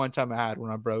machine. The one time I had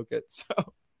when I broke it. So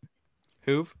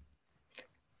Hoove?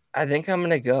 I think I'm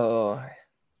gonna go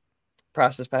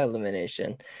process by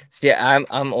elimination. See, I'm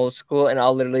old school and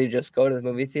I'll literally just go to the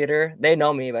movie theater. They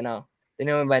know me by now. They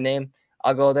know me by name.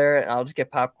 I'll go there and I'll just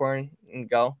get popcorn and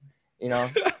go.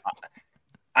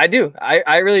 I do.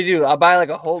 I really do. I'll buy like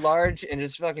a whole large and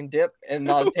just fucking dip and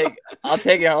I'll take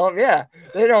it home. Yeah.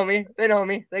 They know me.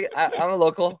 I'm a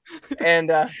local. And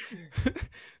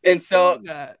so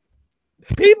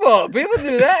people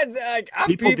do that. Like,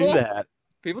 people do that.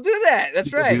 People do that. That's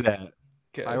people right. Do that.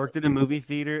 Okay. I worked in a movie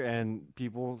theater and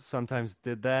people sometimes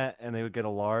did that and they would get a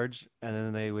large and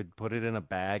then they would put it in a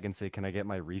bag and say, "Can I get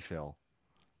my refill?"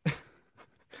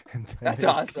 That's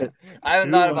awesome. I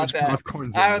haven't thought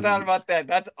about that.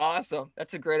 That's awesome.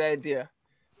 That's a great idea.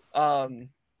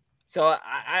 So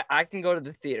I can go to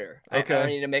the theater. Okay. I don't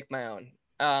need to make my own.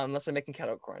 Unless I'm making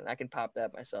kettle corn. I can pop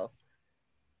that myself.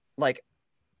 Like,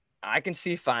 I can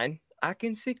see fine. I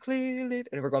can see clearly.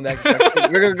 And we're going back to Shrek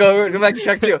 2. We're going back to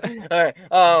Shrek 2. All right.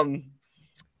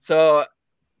 So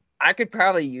I could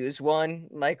probably use one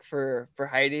like for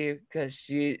Heidi because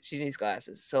she needs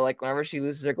glasses. So like whenever she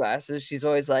loses her glasses, she's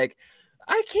always like,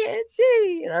 "I can't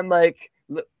see," and I'm like,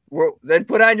 "Then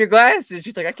put on your glasses."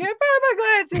 She's like, "I can't find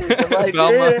my glasses." I'm like,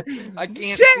 I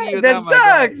can't shit, see without that my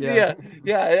sucks. glasses.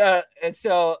 Yeah. And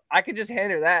so I could just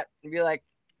hand her that and be like,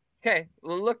 "Okay,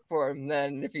 we'll look for him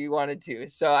then if you wanted to."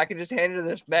 So I could just hand her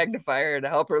this magnifier to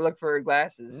help her look for her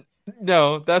glasses.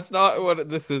 No, that's not what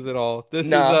this is at all. This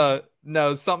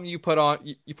is something you put on.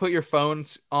 You put your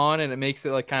phones on, and it makes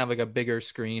it like kind of like a bigger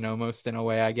screen, almost in a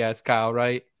way, I guess. Kyle,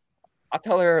 right? I'll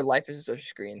tell her life is a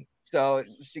screen, so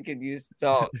she could use.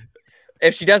 So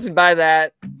if she doesn't buy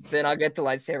that, then I'll get the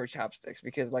lightsaber chopsticks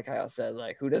because, like Kyle said,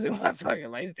 like who doesn't want fucking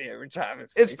lightsaber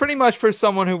chopsticks? It's pretty much for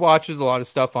someone who watches a lot of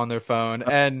stuff on their phone,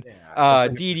 and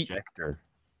like Dee projector.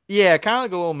 Yeah, kind of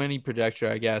like a little mini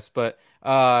projector, I guess. But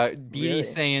Dee Really?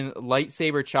 saying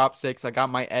lightsaber chopsticks. I got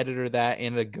my editor that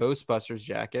and a Ghostbusters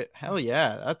jacket. Hell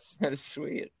yeah, That is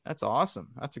sweet. that's awesome.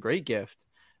 That's a great gift.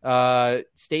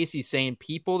 Stacy saying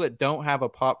people that don't have a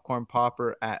popcorn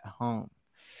popper at home.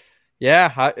 Yeah,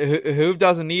 who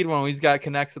doesn't need one when he's got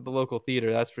connects at the local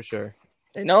theater? That's for sure.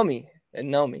 They know me. They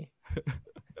know me.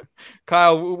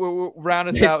 Kyle, round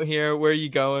us out It's- here. Where are you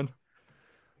going?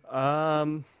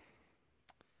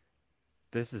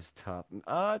 This is tough.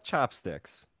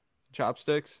 Chopsticks.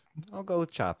 Chopsticks. I'll go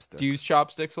with chopsticks. Do you use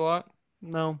chopsticks a lot?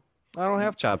 No, I don't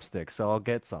have chopsticks, so I'll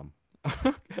get some.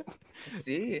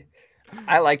 See,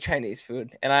 I like Chinese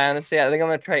food, and I think I'm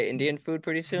gonna try Indian food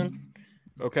pretty soon.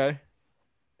 Okay.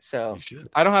 So You should.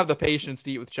 I don't have the patience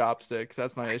to eat with chopsticks.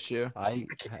 That's my issue. I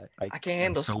can't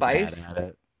handle so spice. bad at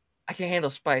it. I can't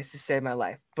handle spice to save my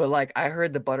life. But like I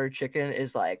heard the butter chicken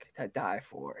is like to die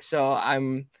for. So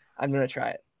I'm gonna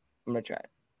try it. I'm gonna try it.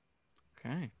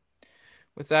 Okay.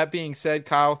 With that being said,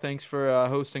 Kyle, thanks for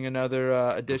hosting another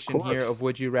edition here course. of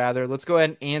Would You Rather. Let's go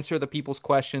ahead and answer the people's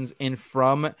questions in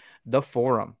from the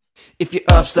forum. If you're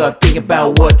up, stuck, thinking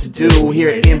about what to do, hear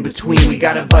it in between, we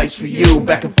got advice for you.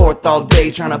 Back and forth all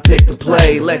day, trying to pick the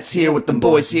play. Let's hear what them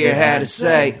boys here had to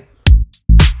say.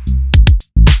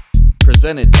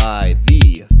 Presented by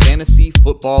the Fantasy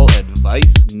Football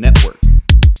Advice Network.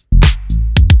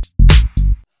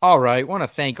 All right. Want to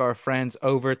thank our friends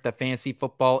over at the Fantasy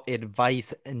Football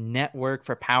Advice Network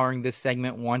for powering this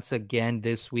segment once again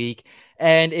this week.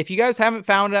 And if you guys haven't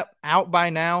found it out by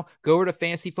now, go over to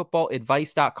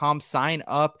fantasyfootballadvice.com, sign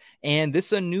up. And this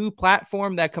is a new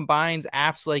platform that combines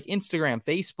apps like Instagram,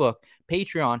 Facebook,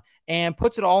 Patreon, and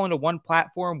puts it all into one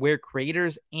platform where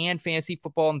creators and fantasy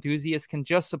football enthusiasts can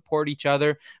just support each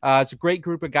other. It's a great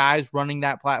group of guys running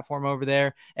that platform over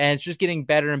there, and it's just getting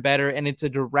better and better, and it's a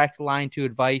direct line to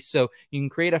advice. So you can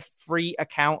create a free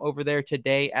account over there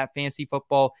today at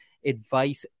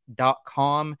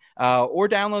fantasyfootballadvice.com or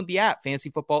download the app, Fantasy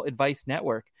Football Advice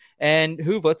Network. And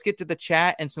Hoove, let's get to the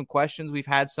chat and some questions. We've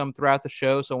had some throughout the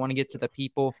show, so I want to get to the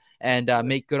people and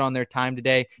make good on their time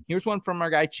today. Here's one from our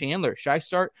guy Chandler. Should I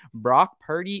start Brock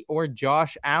Purdy or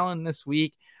Josh Allen this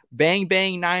week? Bang,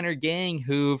 bang, Niner gang,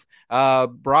 Hoove.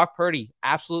 Brock Purdy,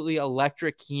 absolutely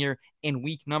electric here in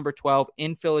week number 12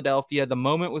 in Philadelphia. The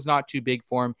moment was not too big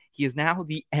for him. He is now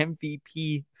the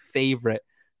MVP favorite,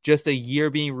 just a year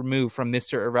being removed from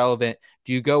Mr. Irrelevant.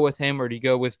 Do you go with him or do you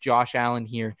go with Josh Allen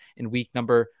here in week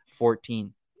number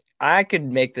 14? I could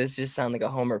make this just sound like a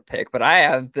homer pick, but I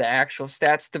have the actual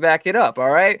stats to back it up. All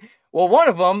right. Well, one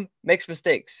of them makes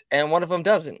mistakes and one of them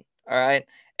doesn't. All right.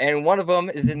 And one of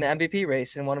them is in the MVP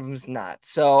race and one of them is not.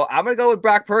 So I'm going to go with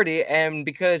Brock Purdy. And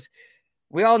because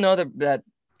we all know that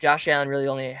Josh Allen really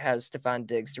only has Stephon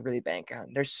Diggs to really bank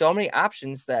on. There's so many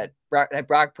options that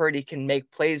Brock Purdy can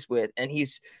make plays with, and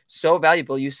he's so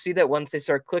valuable. You see that once they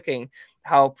start clicking,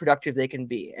 how productive they can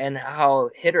be and how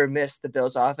hit or miss the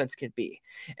Bills offense could be.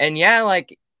 And yeah,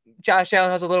 like Josh Allen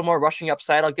has a little more rushing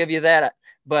upside. I'll give you that.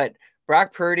 But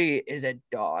Brock Purdy is a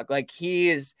dog. Like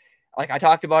he is, like I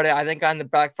talked about it, I think on the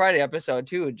Black Friday episode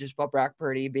too, just about Brock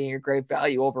Purdy being a great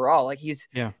value overall. Like he's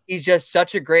just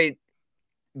such a great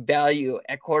value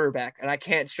at quarterback. And I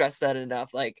can't stress that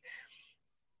enough. Like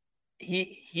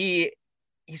he's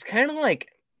kind of like,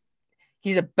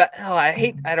 I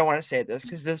don't want to say this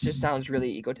because this just sounds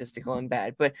really egotistical and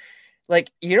bad, but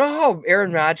like, you know how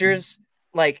Aaron Rodgers,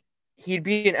 like he'd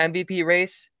be an MVP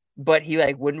race, but he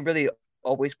like wouldn't really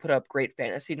always put up great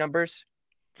fantasy numbers.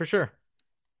 For sure.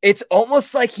 It's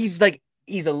almost like he's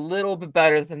a little bit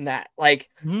better than that. Like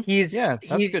that's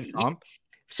good, Tom.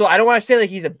 So I don't want to say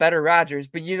like he's a better Rodgers,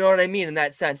 but you know what I mean in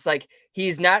that sense. Like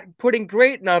he's not putting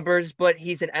great numbers, but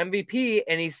he's an MVP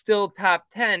and he's still top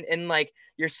 10. And like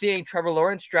you're seeing Trevor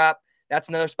Lawrence drop. That's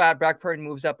another spot Brock Purdy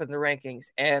moves up in the rankings.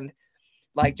 And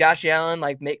like Josh Allen,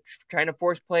 like trying to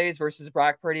force plays versus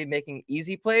Brock Purdy making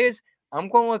easy plays. I'm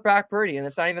going with Brock Purdy, and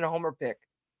it's not even a homer pick.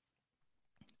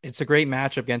 It's a great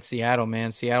matchup against Seattle,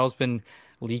 man. Seattle's been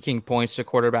leaking points to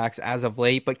quarterbacks as of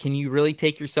late, but can you really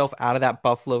take yourself out of that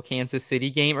Buffalo-Kansas City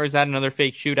game, or is that another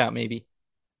fake shootout maybe?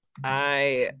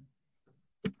 I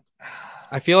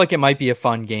feel like it might be a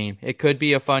fun game. It could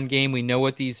be a fun game. We know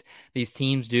what these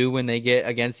teams do when they get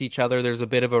against each other. There's a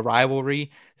bit of a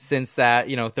rivalry since that,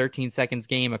 13 seconds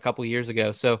game a couple years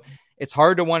ago. So it's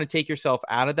hard to want to take yourself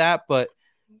out of that, but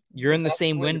you're in the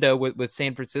same window with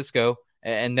San Francisco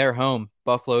and they're home.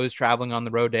 Buffalo is traveling on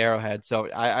the road to Arrowhead. So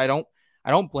I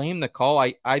don't blame the call.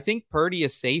 I think Purdy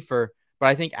is safer, but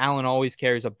I think Allen always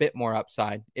carries a bit more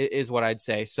upside is what I'd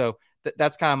say. So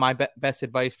that's kind of my best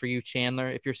advice for you, Chandler.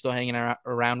 If you're still hanging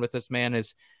around with us, man,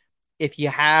 is if you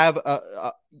have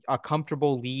a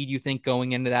comfortable lead, you think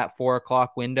going into that 4:00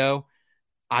 window,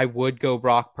 I would go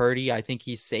Brock Purdy. I think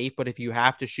he's safe, but if you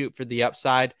have to shoot for the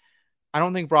upside, I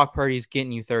don't think Brock Purdy's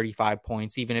getting you 35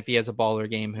 points, even if he has a baller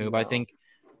game hoop. No.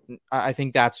 I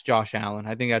think that's Josh Allen.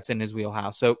 I think that's in his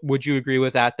wheelhouse. So would you agree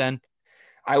with that then?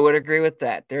 I would agree with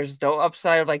that. There's no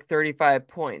upside of like 35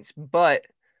 points, but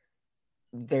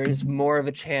there's more of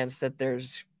a chance that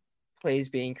there's plays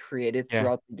being created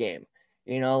throughout the game.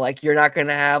 Like you're not going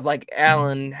to have like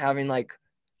Allen having like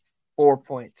 4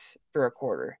 points for a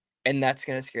quarter, and that's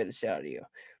going to scare the shit out of you.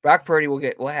 Brock Purdy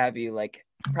will have you like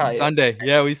probably Sunday.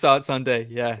 Yeah, we saw it Sunday.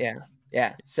 Yeah.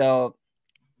 Yeah. So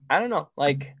I don't know.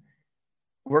 Like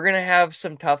we're going to have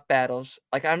some tough battles.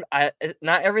 Like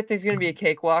not everything's going to be a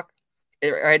cakewalk.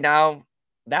 Right now,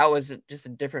 that was just a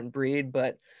different breed,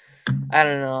 but I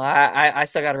don't know. I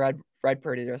still got to ride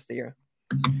Purdy the rest of the year.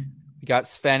 We got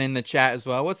Sven in the chat as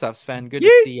well. What's up, Sven? Good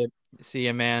to see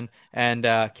you, man. And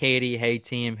Katie, hey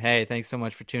team, hey, thanks so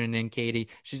much for tuning in, Katie.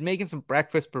 She's making some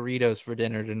breakfast burritos for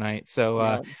dinner tonight,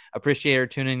 so appreciate her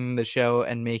tuning in the show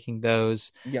and making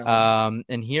those.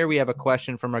 And here we have a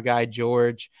question from our guy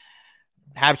George.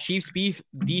 Have Chiefs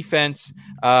defense,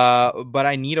 but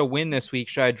I need a win this week.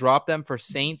 Should I drop them for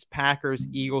Saints, Packers,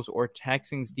 Eagles, or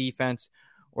Texans defense,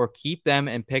 or keep them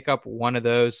and pick up one of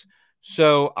those?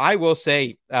 So I will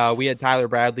say we had Tyler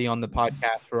Bradley on the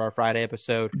podcast for our Friday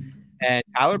episode, and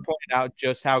Tyler pointed out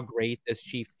just how great this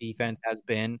Chiefs defense has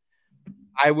been.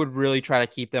 I would really try to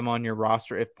keep them on your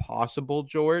roster if possible,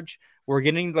 George. We're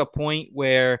getting to the point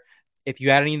where if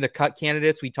you had any of the cut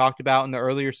candidates we talked about in the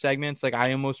earlier segments, like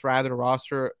I almost rather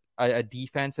roster a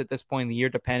defense at this point in the year,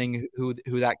 depending who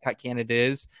that cut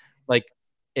candidate is. Like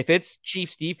if it's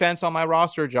Chiefs defense on my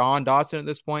roster, John Dotson at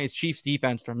this point, it's Chiefs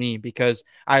defense for me because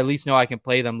I at least know I can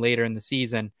play them later in the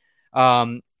season.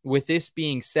 With this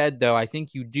being said, though, I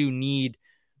think you do need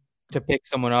to pick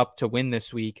someone up to win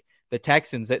this week. The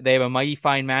Texans, they have a mighty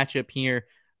fine matchup here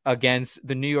against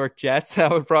the New York Jets. That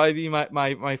would probably be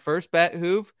my first bet,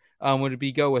 Hoove. Would it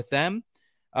be go with them?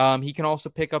 He can also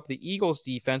pick up the Eagles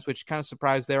defense, which kind of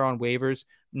surprised there on waivers,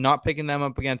 not picking them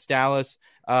up against Dallas.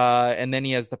 And then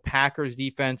he has the Packers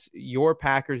defense, your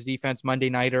Packers defense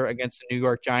Monday nighter against the New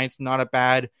York Giants. Not a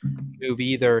bad move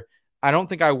either. I don't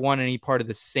think I want any part of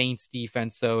the Saints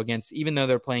defense though even though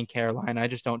they're playing Carolina. I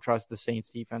just don't trust the Saints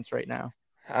defense right now.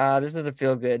 This is a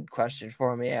feel good question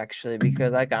for me actually,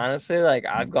 because like honestly, like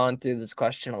I've gone through this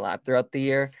question a lot throughout the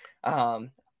year.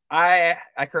 I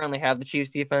currently have the Chiefs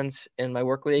defense in my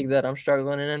work league that I'm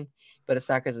struggling in, but it's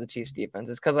not because of the Chiefs defense.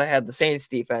 It's because I had the Saints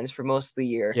defense for most of the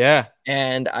year. Yeah.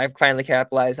 And I've finally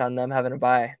capitalized on them having a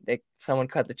bye. Someone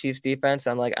cut the Chiefs defense.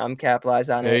 I'm capitalized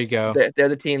on it. There you go. They're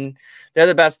the team. They're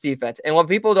the best defense. And what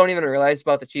people don't even realize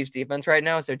about the Chiefs defense right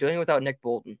now is they're doing it without Nick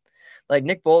Bolton. Like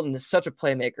Nick Bolton is such a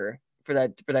playmaker for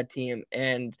that team.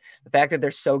 And the fact that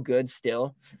they're so good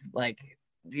still, like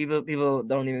people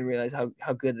don't even realize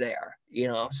how good they are,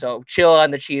 so chill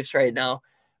on the Chiefs right now.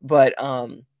 But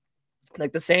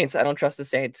like the Saints, I don't trust the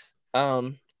Saints. I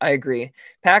agree.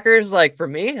 Packers, like for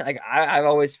me, like I've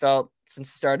always felt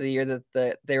since the start of the year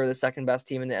that they were the second best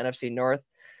team in the NFC North.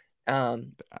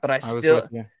 But I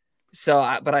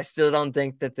still don't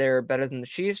think that they're better than the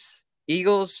Chiefs.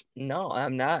 Eagles, no,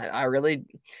 I'm not.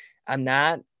 I'm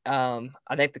not.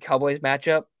 I think the Cowboys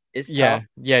matchup is tough.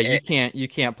 Yeah. You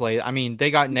can't play. I mean,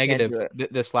 they got negative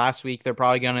this last week. They're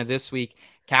probably gonna this week.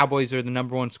 Cowboys are the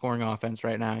number one scoring offense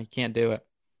right now. You can't do it.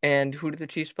 And who did the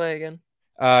Chiefs play again?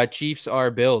 Chiefs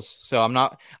are Bills. So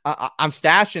I'm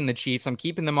stashing the Chiefs. I'm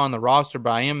keeping them on the roster,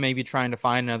 but I am maybe trying to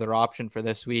find another option for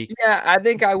this week. Yeah, I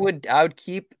think I'd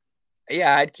keep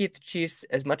the Chiefs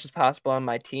as much as possible on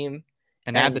my team.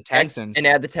 And add the Texans. And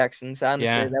add the Texans.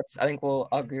 Honestly, I think I'll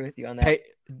agree with you on that. Hey,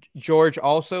 George,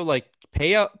 also like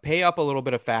pay up a little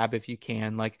bit of fab if you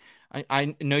can. Like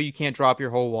I know you can't drop your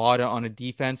whole wad on a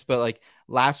defense, but like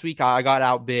last week I got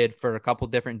outbid for a couple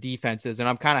different defenses, and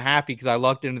I'm kind of happy because I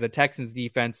lucked into the Texans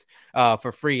defense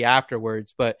for free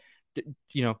afterwards. But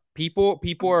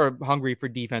people are hungry for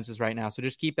defenses right now, so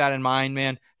just keep that in mind,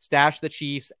 man. Stash the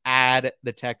Chiefs, add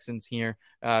the Texans here.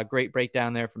 Great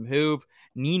breakdown there from Hoove.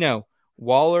 Nino.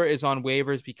 Waller is on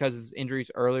waivers because of his injuries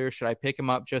earlier. Should I pick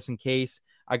him up just in case?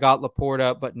 I got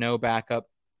Laporta, but no backup.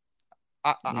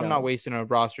 I'm not wasting a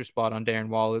roster spot on Darren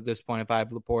Waller at this point if I have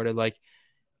Laporta. Like,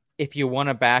 if you want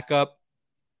a backup,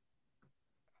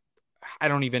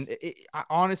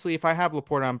 honestly, if I have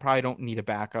Laporta, I probably don't need a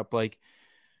backup. Like,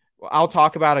 I'll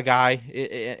talk about a guy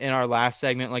in our last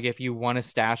segment. Like, if you want to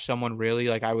stash someone really,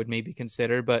 like, I would maybe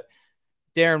consider, but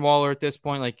Darren Waller at this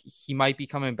point, like he might be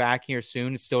coming back here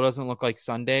soon. It still doesn't look like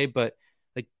Sunday, but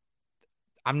like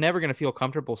I'm never going to feel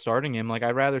comfortable starting him. Like,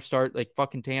 I'd rather start like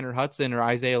fucking Tanner Hudson or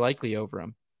Isaiah Likely over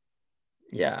him.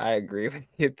 Yeah, I agree with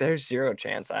you. There's zero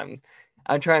chance. I'm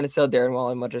trying to sell Darren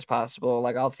Waller as much as possible.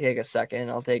 Like, I'll take a second.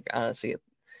 I'll take, honestly,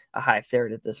 a high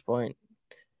third at this point.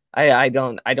 I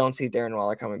don't see Darren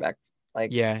Waller coming back.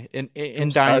 Like, Yeah,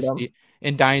 from stardom.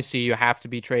 In Dynasty, you have to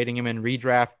be trading him. In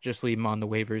redraft, just leave him on the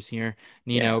waivers here.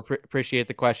 Nino, Yeah. appreciate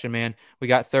the question, man. We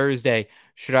got Thursday.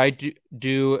 Should I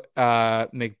do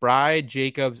McBride,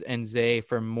 Jacobs, and Zay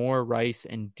for more Rice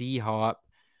and D Hop?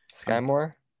 Sky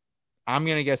Moore? I'm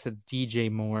gonna guess it's DJ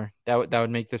Moore. That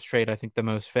would make this trade, I think, the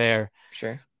most fair.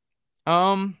 Sure.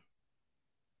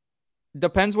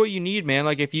 Depends what you need, man.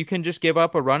 Like, if you can just give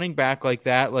up a running back like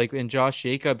that, like in Josh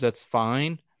Jacobs, that's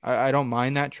fine. I don't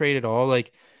mind that trade at all.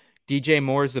 Like, DJ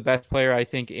Moore is the best player, I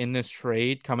think, in this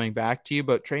trade coming back to you,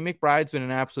 but Trey McBride's been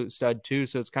an absolute stud too,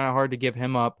 so it's kind of hard to give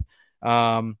him up.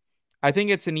 I think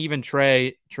it's an even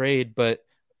trade, but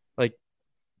like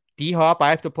D Hop, I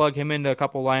have to plug him into a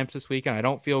couple lineups this week, and I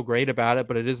don't feel great about it,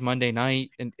 but it is Monday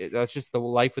night, and that's just the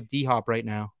life with D Hop right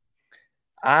now.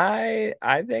 I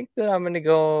think that I'm gonna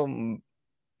go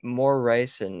more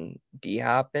Rice and D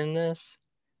Hop in this.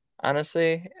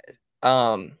 Honestly,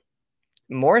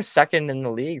 Moore is second in the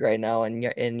league right now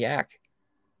in Yak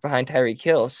behind Tyreek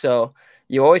Hill. So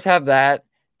you always have that.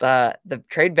 The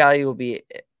trade value will be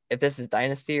if this is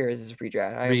dynasty or is this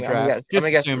redraft? Redraft. Just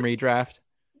assume redraft.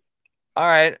 All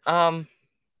right.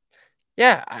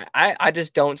 Yeah, I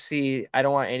just don't see. I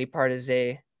don't want any part of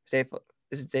Zay.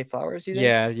 Is it Zay Flowers? You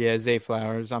think? Yeah, Zay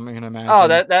Flowers. I'm gonna imagine. Oh,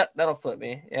 that'll flip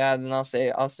me. Yeah, then I'll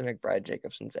say McBride,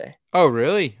 Jacobs, and Zay. Oh,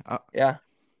 really? Yeah.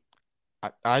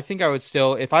 I think I would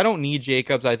still, if I don't need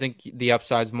Jacobs, I think the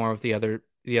upside's more with the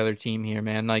other team here,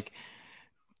 man. Like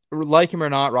him or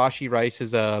not, Rashee Rice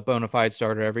is a bona fide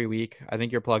starter every week. I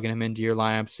think you're plugging him into your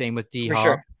lineup. Same with D Hop.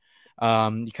 Sure.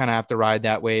 You kind of have to ride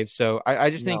that wave. So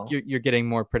I just think you're getting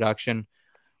more production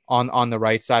on the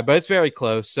right side, but it's very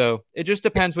close. So it just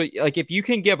depends if you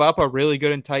can give up a really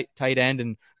good and tight end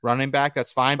and running back,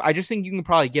 that's fine. I just think you can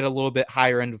probably get a little bit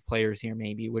higher end of players here,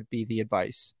 maybe would be the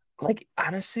advice. Like,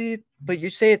 honestly, but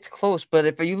you say it's close, but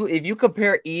if you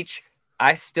compare each,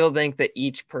 I still think that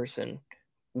each person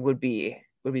would be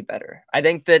better. I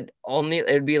think that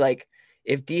it'd be like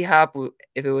if D Hop,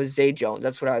 if it was Zay Jones,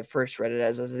 that's what I first read it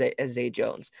as Zay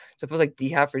Jones. So if it was like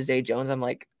D Hop or Zay Jones, I'm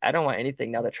like, I don't want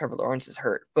anything now that Trevor Lawrence is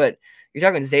hurt. But you're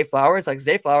talking Zay Flowers,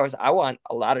 I want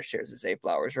a lot of shares of Zay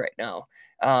Flowers right now.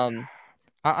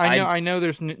 I know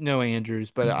there's no Andrews,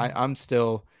 but I'm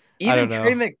still. Even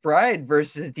Trey McBride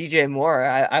versus DJ Moore,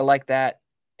 I like that.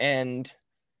 And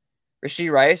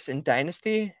Rashee Rice in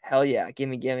Dynasty, hell yeah,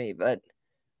 gimme. But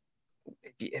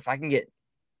if I can get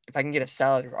a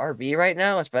solid RB right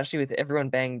now, especially with everyone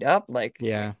banged up,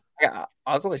 yeah,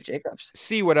 I'll go with Jacobs.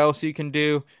 See what else you can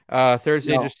do.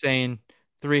 Thursday, just saying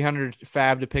 300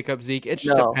 fab to pick up Zeke. It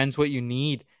just depends what you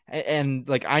need. And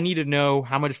like, I need to know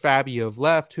how much fab you have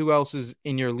left. Who else is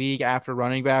in your league after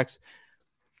running backs?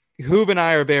 Hoove and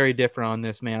I are very different on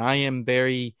this, man. I am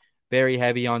very, very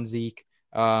heavy on Zeke.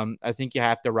 I think you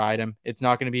have to ride him. It's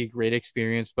not going to be a great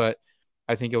experience, but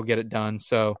I think you'll get it done.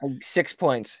 So 6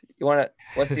 points. You want to?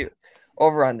 What's the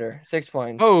over under 6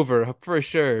 points? Over for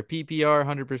sure. PPR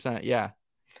 100%. Yeah.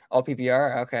 All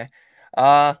PPR. Okay.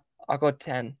 I'll go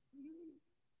 10.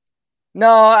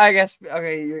 No, I guess.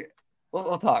 Okay.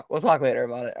 We'll talk. We'll talk later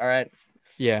about it. All right.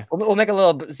 Yeah. We'll make a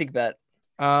little Zeke bet.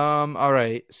 All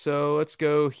right. So let's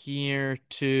go here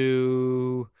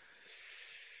to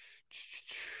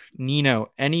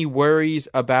Nino. Any worries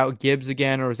about Gibbs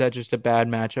again, or is that just a bad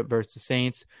matchup versus the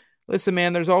Saints? Listen,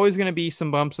 man, there's always going to be some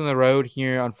bumps in the road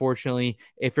here, unfortunately,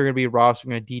 if you're going to be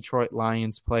rostering a Detroit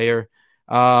Lions player.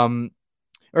 A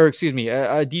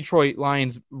Detroit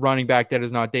Lions running back that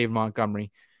is not David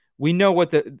Montgomery. We know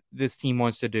what this team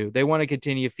wants to do. They want to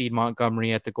continue to feed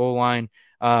Montgomery at the goal line.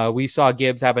 We saw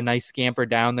Gibbs have a nice scamper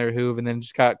down there, Hoove, and then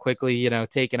just got quickly,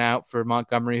 taken out for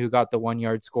Montgomery, who got the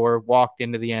 1-yard score, walked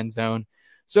into the end zone.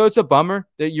 So it's a bummer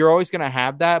that you're always going to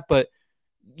have that, but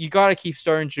you got to keep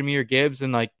starting Jahmyr Gibbs.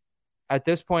 And at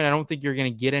this point, I don't think you're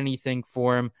going to get anything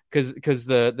for him because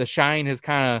the shine has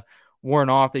kind of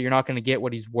worn off that you're not going to get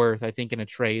what he's worth, I think, in a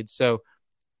trade. So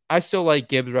I still like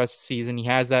Gibbs rest of the season. He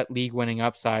has that league-winning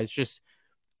upside. It's just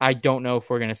I don't know if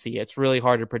we're going to see it. It's really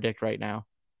hard to predict right now.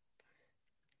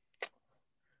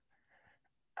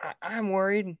 I'm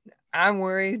worried. I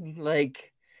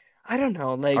don't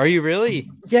know. Are you really?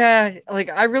 Yeah.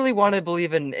 I really want to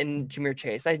believe in Jahmyr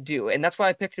Chase. I do. And that's why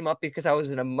I picked him up, because I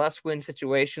was in a must-win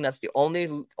situation. That's the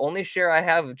only share I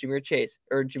have of Jahmyr Chase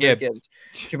or Jahmyr Gibbs.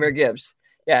 Jahmyr Gibbs.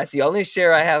 Yeah. It's the only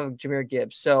share I have of Jahmyr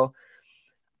Gibbs. So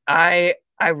I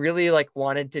I really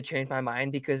wanted to change my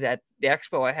mind because at the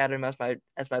expo I had him as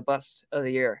my bust of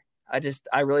the year.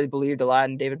 I really believed a lot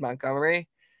in David Montgomery,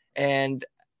 and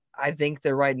I think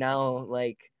that right now,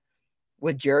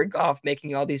 with Jared Goff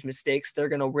making all these mistakes, they're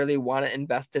gonna really want to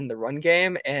invest in the run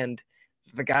game, and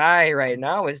the guy right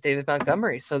now is David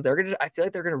Montgomery. So I feel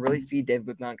like they're gonna really feed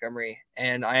David Montgomery,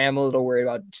 and I am a little worried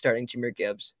about starting Jahmyr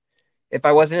Gibbs. If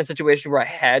I wasn't in a situation where I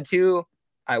had to,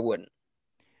 I wouldn't.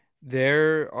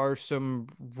 There are some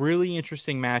really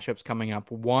interesting matchups coming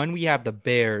up. One, we have the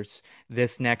Bears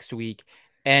this next week.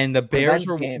 And the Bears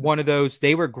were one of those.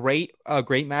 They were a great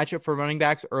matchup for running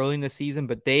backs early in the season,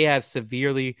 but they have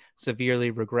severely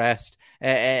regressed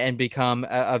and become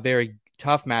a very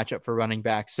tough matchup for running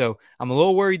backs. So I'm a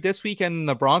little worried this weekend.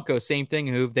 The Broncos, same thing,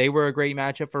 who they were a great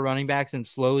matchup for running backs and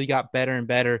slowly got better and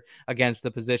better against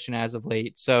the position as of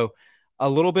late. So a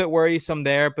little bit worrisome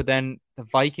there, but then the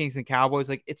Vikings and Cowboys,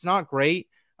 it's not great.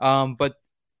 But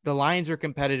the Lions are a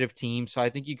competitive team. So I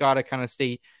think you got to kind of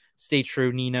stay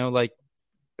true, Nino.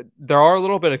 There are a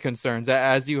little bit of concerns,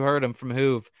 as you heard them from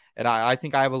Hoove, and I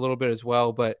think I have a little bit as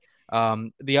well, but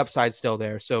the upside's still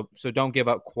there. So don't give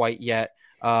up quite yet.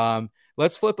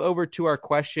 Let's flip over to our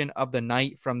question of the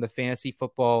night from the Fantasy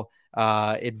Football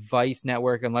Advice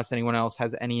Network, unless anyone else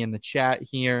has any in the chat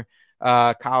here.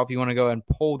 Kyle, if you want to go ahead and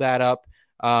pull that up.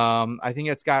 I think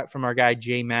it's got from our guy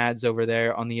Jay Mads over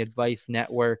there on the Advice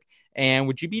Network. And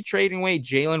would you be trading away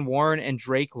Jaylen Warren and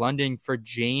Drake London for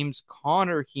James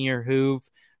Conner here, Hoove?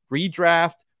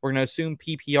 Redraft, we're going to assume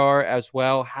PPR as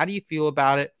well. How do you feel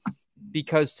about it?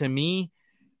 Because to me,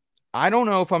 I don't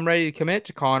know if I'm ready to commit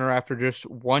to Conner after just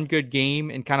one good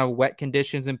game in kind of wet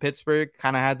conditions in Pittsburgh.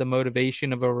 Kind of had the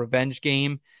motivation of a revenge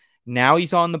game. Now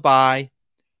he's on the bye,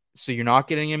 so you're not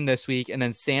getting him this week. And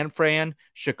then San Fran,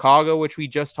 Chicago, which we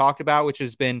just talked about, which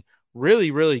has been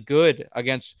really, really good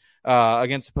against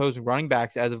opposing running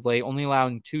backs as of late, only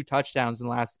allowing 2 touchdowns in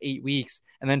the last 8 weeks.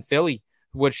 And then Philly,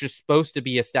 which is supposed to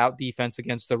be a stout defense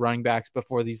against the running backs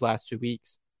before these last 2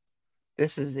 weeks.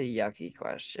 This is a yucky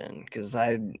question because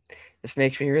this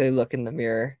makes me really look in the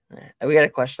mirror. We got a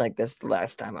question like this the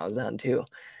last time I was on too.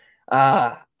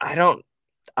 I don't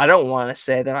want to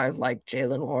say that I like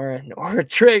Jaylen Warren or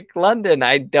Drake London.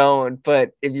 I don't.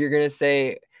 But if you're gonna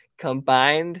say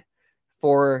combined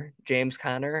for James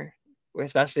Conner,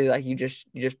 especially you just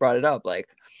brought it up,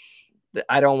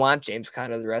 I don't want James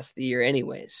Conner the rest of the year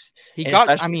anyways. He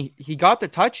got the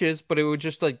touches, but it was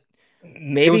just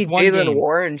maybe Jaylen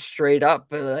Warren straight up,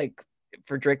 but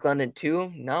for Drake London too,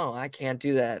 no, I can't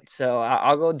do that. So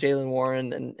I'll go Jaylen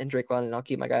Warren and Drake London. I'll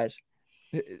keep my guys.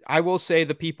 I will say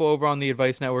the people over on the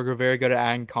Advice Network are very good at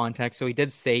adding context. So he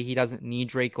did say he doesn't need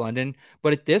Drake London.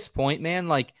 But at this point, man,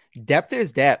 depth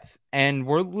is depth. And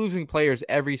we're losing players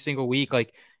every single week.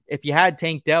 If you had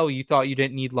Tank Dell, you thought you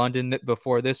didn't need London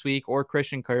before this week, or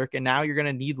Christian Kirk, and now you're going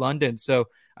to need London. So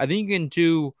I think you can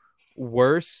do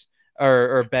worse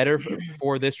or better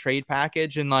for this trade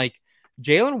package. And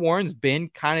Jaylen Warren's been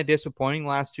kind of disappointing the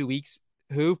last 2 weeks,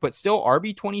 Hoove, but still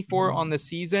RB24 on the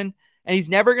season. And he's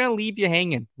never going to leave you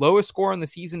hanging. Lowest score on the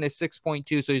season is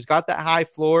 6.2. So he's got that high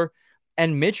floor.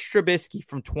 And Mitch Trubisky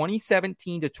from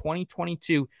 2017 to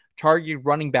 2022 targeted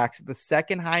running backs at the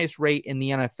second highest rate in the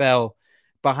NFL,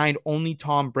 behind only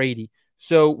Tom Brady.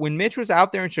 So when Mitch was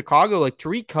out there in Chicago,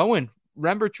 Tariq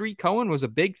Cohen was a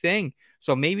big thing.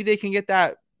 So maybe they can get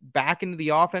that back into the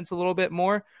offense a little bit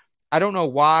more. I don't know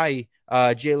why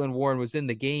Jaylen Warren was in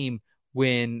the game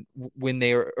when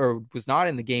they were, or was not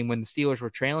in the game when the Steelers were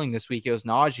trailing this week. It was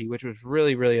Najee, which was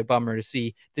really, really a bummer to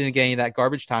see. Didn't get any of that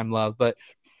garbage time love, but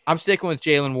I'm sticking with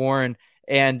Jaylen Warren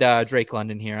and Drake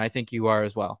London here. I think you are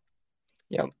as well.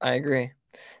 Yep, I agree.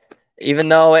 Even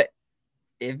though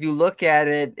if you look at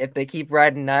it, if they keep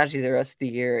riding Najee the rest of the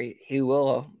year, he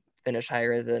will finish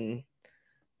higher than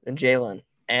Jaylen.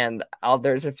 And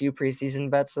there's a few preseason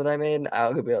bets that I made.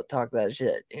 I'll be able to talk that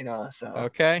shit, So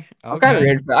okay. I'm kind of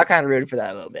rooting for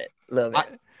that a little bit.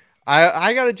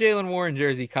 I got a Jaylen Warren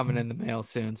jersey coming in the mail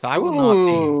soon, so I will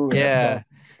not be. Yeah,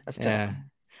 that's tough.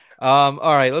 All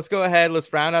right, let's go ahead.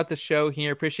 Let's round out the show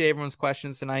here. Appreciate everyone's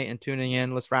questions tonight and tuning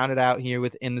in. Let's round it out here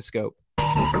with In the Scope. I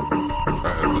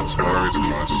have the targets in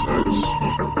my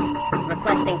sights.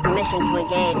 Requesting permission to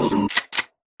engage.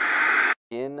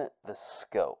 In the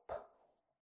Scope.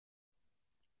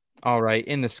 All right,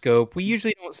 In the Scope. We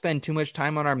usually don't spend too much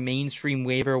time on our mainstream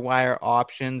waiver wire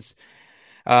options.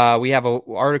 We have an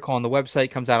article on the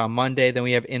website, comes out on Monday. Then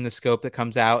we have In the Scope that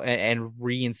comes out and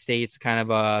reinstates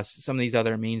kind of some of these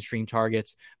other mainstream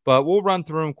targets. But we'll run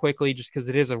through them quickly just because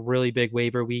it is a really big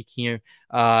waiver week here.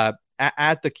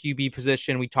 At the QB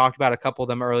position, we talked about a couple of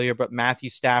them earlier, but Matthew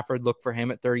Stafford, look for him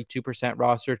at 32%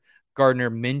 rostered. Gardner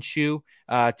Minshew,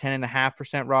 10.5%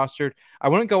 rostered. I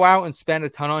wouldn't go out and spend a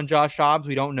ton on Josh Dobbs.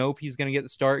 We don't know if he's going to get the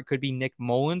start. It could be Nick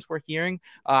Mullins, we're hearing,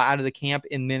 out of the camp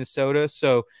in Minnesota.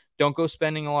 So don't go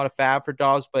spending a lot of fab for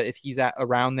Dobbs, but if he's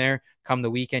around there come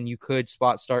the weekend, you could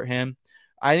spot start him.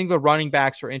 I think the running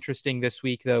backs are interesting this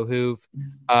week, though.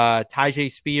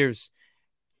 Tyjae Spears.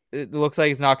 It looks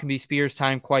like it's not going to be Spears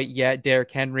time quite yet.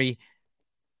 Derrick Henry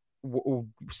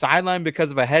sidelined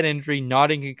because of a head injury, not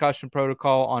in concussion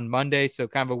protocol on Monday. So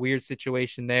kind of a weird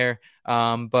situation there.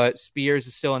 But Spears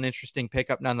is still an interesting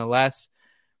pickup nonetheless.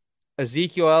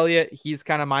 Ezekiel Elliott, he's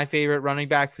kind of my favorite running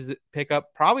back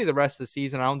pickup probably the rest of the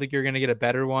season. I don't think you're going to get a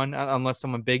better one unless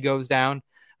someone big goes down.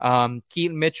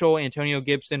 Keaton Mitchell, Antonio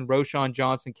Gibson, Roschon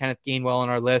Johnson, Kenneth Gainwell on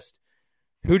our list.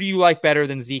 Who do you like better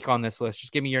than Zeke on this list?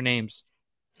 Just give me your names.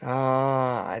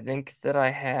 I think that I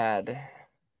had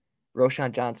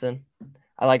Roschon Johnson.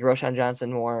 I like Roschon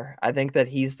Johnson more. I think that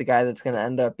he's the guy that's going to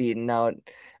end up beating out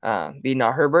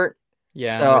Herbert.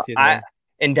 Yeah, so I'm with you there.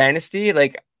 In Dynasty,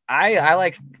 like I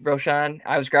like Roschon.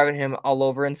 I was grabbing him all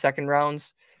over in second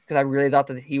rounds because I really thought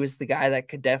that he was the guy that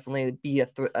could definitely be a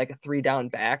 3-down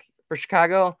back for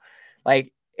Chicago.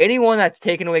 Like anyone that's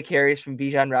taken away carries from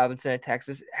Bijan Robinson at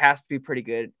Texas has to be pretty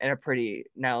good and a pretty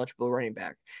knowledgeable running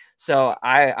back. So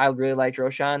I really liked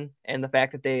Roschon, and the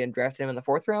fact that they drafted him in the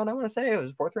 4th round, I want to say it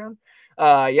was the 4th round.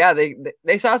 Yeah,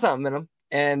 they saw something in him,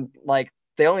 and like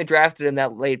they only drafted him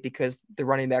that late because the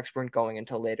running backs weren't going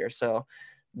until later. So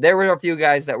there were a few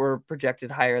guys that were projected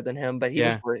higher than him, but he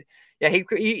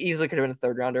easily could have been a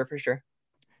 3rd rounder for sure.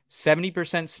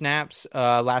 70% snaps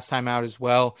last time out as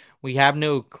well. We have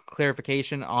no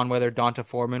clarification on whether Donta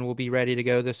Foreman will be ready to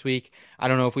go this week. I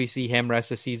don't know if we see him rest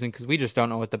the season because we just don't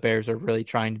know what the Bears are really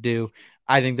trying to do.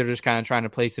 I think they're just kind of trying to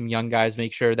play some young guys,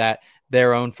 make sure that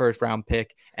their own 1st-round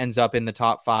pick ends up in the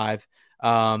top 5.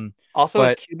 Also,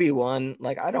 as QB1,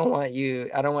 like I don't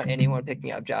want anyone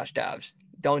picking up Josh Dobbs.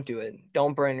 Don't do it.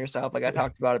 Don't burn yourself. Like I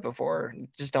talked about it before.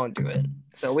 Just don't do it.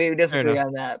 So we disagree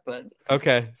on that, but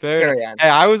okay, fair enough. Hey,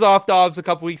 I was off Dobbs a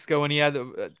couple weeks ago when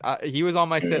he was on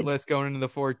my sit list going into the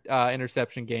 4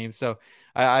 interception game. So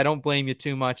I don't blame you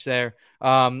too much there.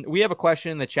 We have a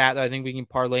question in the chat that I think we can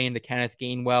parlay into Kenneth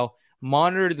Gainwell.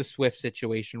 Monitor the Swift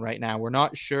situation right now. We're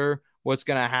not sure what's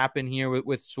going to happen here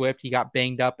with Swift. He got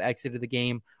banged up, exited the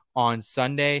game on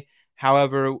Sunday.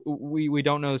 However, we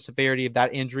don't know the severity of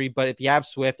that injury, but if you have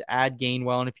Swift, add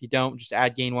Gainwell, and if you don't, just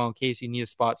add Gainwell in case you need a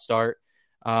spot start.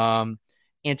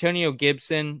 Antonio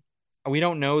Gibson, we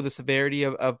don't know the severity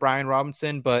of Brian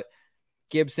Robinson, but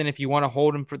Gibson, if you want to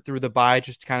hold him through the bye,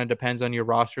 just kind of depends on your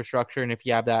roster structure and if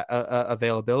you have that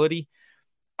availability.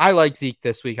 I like Zeke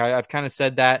this week. I've kind of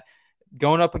said that.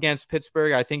 Going up against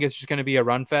Pittsburgh, I think it's just going to be a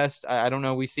run fest. I don't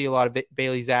know. We see a lot of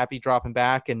Bailey Zappi dropping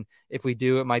back, and if we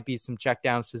do, it might be some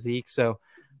checkdowns to Zeke. So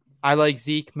I like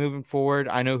Zeke moving forward.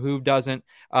 I know who doesn't.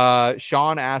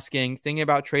 Sean asking, thinking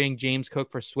about trading James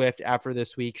Cook for Swift after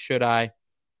this week. Should I?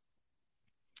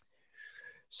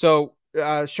 So,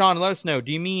 Sean, let us know.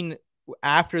 Do you mean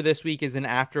after this week is in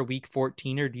after week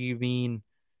 14, or do you mean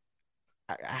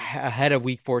ahead of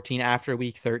week 14 after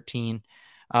week 13?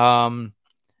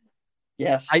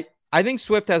 Yes. I think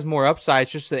Swift has more upside.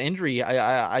 It's just the injury,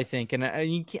 I think. And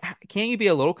can't you be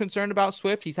a little concerned about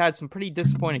Swift? He's had some pretty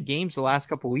disappointing games the last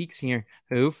couple of weeks here.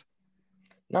 Hoof.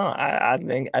 No, I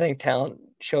think talent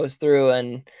shows through,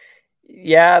 and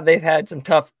yeah, they've had some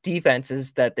tough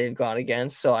defenses that they've gone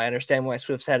against. So I understand why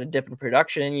Swift's had a dip in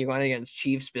production. You're going against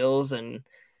Chiefs, Bills, and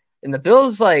the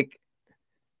Bills, like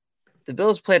the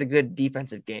Bills played a good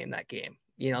defensive game that game.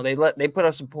 You know, they put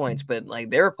up some points, but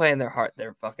like they were playing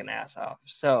their fucking ass off.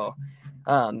 So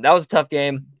that was a tough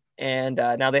game. And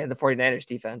now they have the 49ers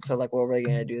defense. So like, what were they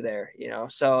going to do there? You know,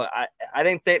 so I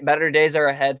think better days are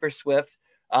ahead for Swift.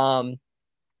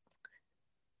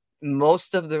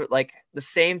 Most of the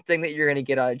same thing that you're going to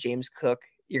get out of James Cook,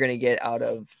 you're going to get out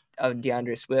of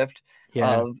DeAndre Swift,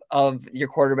 of your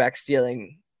quarterback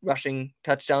stealing rushing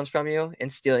touchdowns from you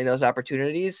and stealing those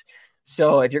opportunities.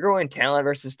 So if you're going talent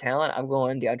versus talent, I'm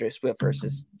going DeAndre Swift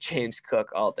versus James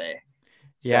Cook all day.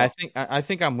 Yeah, I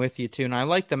think I'm with you too, and I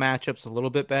like the matchups a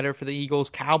little bit better for the Eagles.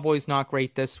 Cowboys not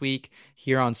great this week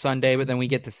here on Sunday, but then we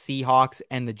get the Seahawks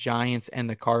and the Giants and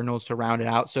the Cardinals to round it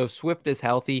out. So if Swift is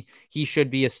healthy, he should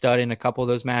be a stud in a couple of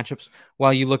those matchups.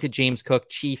 While you look at James Cook,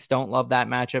 Chiefs don't love that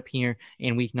matchup here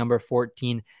in week number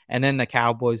 14, and then the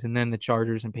Cowboys, and then the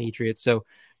Chargers and Patriots. So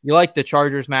you like the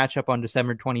Chargers matchup on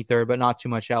December 23rd, but not too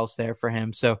much else there for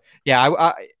him. So,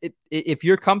 yeah, if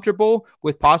you're comfortable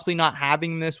with possibly not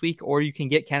having him this week, or you can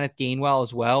get Kenneth Gainwell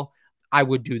as well, I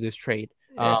would do this trade.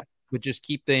 Yeah. But just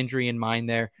keep the injury in mind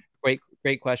there.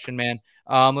 Great question, man.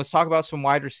 Let's talk about some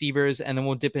wide receivers, and then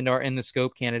we'll dip into our in the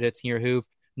scope candidates here. Who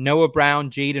Noah Brown,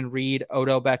 Jaden Reed,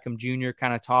 Odell Beckham Jr.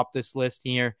 kind of top this list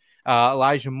here.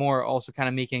 Elijah Moore also kind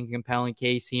of making a compelling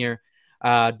case here.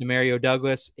 Demario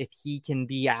Douglas, if he can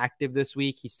be active this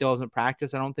week, he still hasn't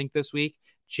practiced, I don't think, this week.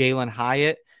 Jalen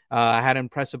Hyatt had an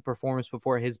impressive performance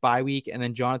before his bye week, and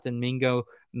then Jonathan Mingo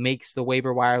makes the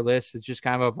waiver wire list. It's just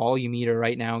kind of a volume eater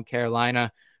right now in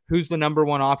Carolina. Who's the number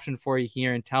one option for you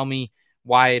here? And tell me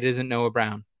why it isn't Noah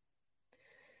Brown.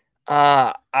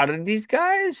 Out of these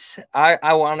guys, I'm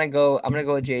gonna go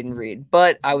with Jaden Reed,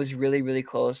 but I was really, really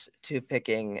close to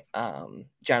picking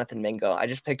Jonathan Mingo. I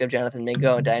just picked up Jonathan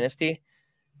Mingo in Dynasty,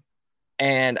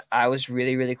 and I was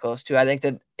really, really close to. I think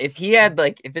that if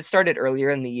it started earlier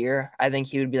in the year, I think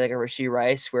he would be like a Rashee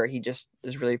Rice, where he just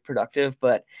is really productive.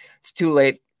 But it's too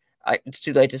late. It's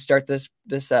too late to start this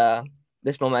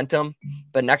momentum.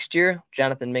 But next year,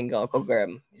 Jonathan Mingo, go grab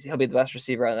him. He'll be the best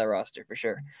receiver on that roster for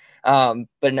sure. But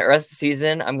in the rest of the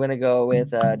season, I'm going to go with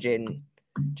Jaden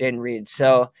Reed.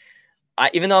 So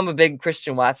even though I'm a big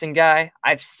Christian Watson guy,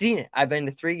 I've seen it. I've been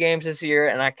to 3 games this year,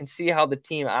 and I can see how the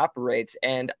team operates.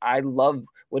 And I love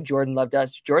what Jordan Love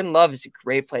does. Jordan Love is a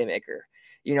great playmaker.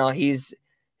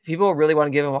 People really want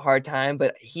to give him a hard time,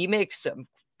 but he makes some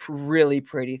really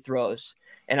pretty throws.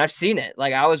 And I've seen it.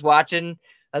 Like I was watching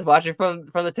from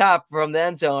the top, from the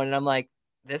end zone, and I'm like,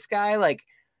 this guy, like,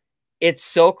 it's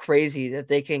so crazy that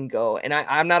they can go. And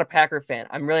I'm not a Packer fan.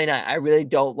 I'm really not. I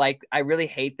really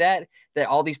hate that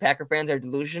all these Packer fans are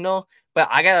delusional. But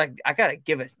I gotta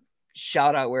give a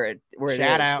shout out where it is.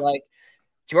 Out. Like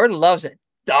Jordan Love's a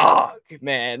dog,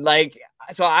 man. Like,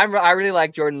 so I really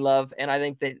like Jordan Love, and I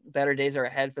think that better days are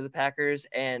ahead for the Packers.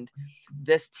 And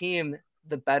this team,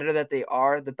 the better that they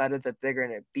are, the better that they're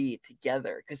gonna be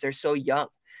together because they're so young.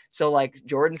 So like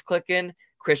Jordan's clicking.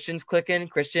 Christian's clicking.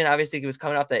 Christian, obviously, he was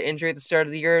coming off that injury at the start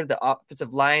of the year. The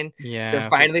offensive line, they're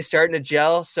finally starting to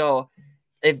gel. So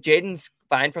if Jaden's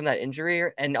fine from that injury,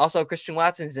 and also Christian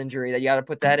Watson's injury, that you got to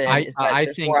put that in. I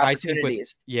think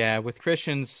with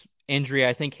Christian's injury,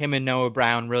 I think him and Noah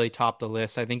Brown really top the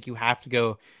list. I think you have to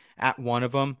go at one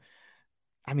of them.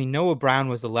 I mean, Noah Brown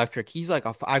was electric. He's like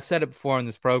I've said it before in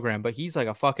this program, but he's like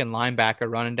a fucking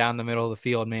linebacker running down the middle of the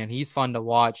field, man. He's fun to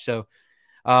watch. So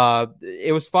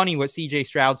it was funny what CJ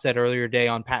Stroud said earlier today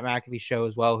on Pat McAfee's show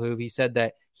as well. He said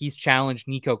that he's challenged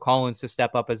Nico Collins to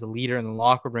step up as a leader in the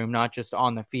locker room, not just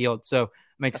on the field. So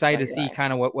I'm excited to see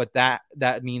kind of what that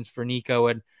means for Nico.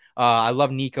 And I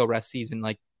love Nico rest season,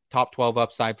 like top 12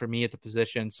 upside for me at the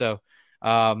position. So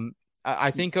I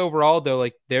think overall though,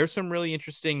 like there's some really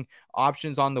interesting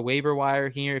options on the waiver wire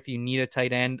here. If you need a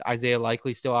tight end, Isaiah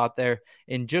Likely still out there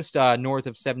in just north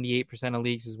of 78% of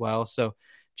leagues as well. So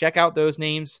check out those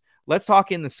names. Let's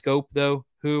talk in the scope, though,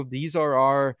 these are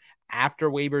our after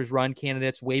waivers run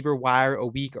candidates, waiver wire a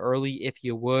week early, if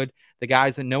you would. The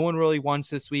guys that no one really wants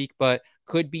this week, but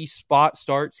could be spot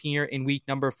starts here in week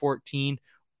number 14,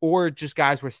 or just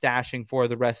guys we're stashing for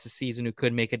the rest of the season who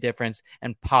could make a difference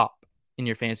and pop in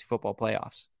your fantasy football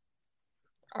playoffs.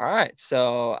 All right.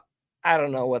 So I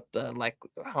don't know what the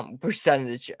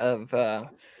percentage of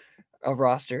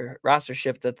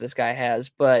rostership that this guy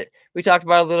has, but we talked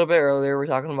about it a little bit earlier. We're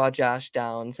talking about Josh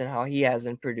Downs and how he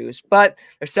hasn't produced, but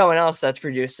there's someone else that's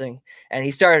producing, and he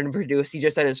started to produce. He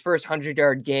just had his first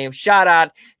 100-yard game. Shout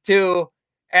out to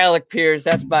Alec Pierce.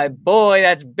 That's my boy.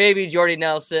 That's baby Jordy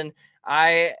Nelson.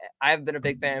 I've been a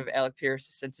big fan of Alec Pierce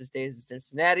since his days in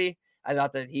Cincinnati. I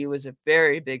thought that he was a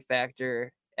very big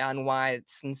factor on why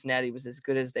Cincinnati was as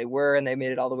good as they were, and they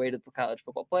made it all the way to the college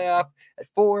football playoff at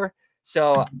 4.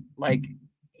 So, like,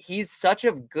 he's such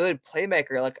a good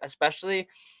playmaker, like, especially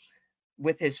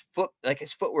with his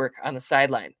footwork on the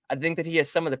sideline. I think that he has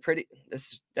some of the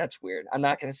that's weird. I'm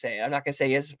not going to say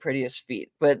he has the prettiest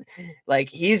feet, but like,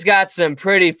 he's got some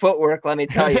pretty footwork, let me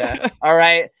tell you. All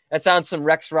right. That sounds some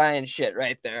Rex Ryan shit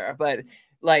right there. But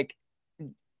like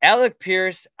Alec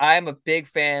Pierce, I'm a big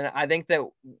fan. I think that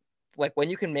like when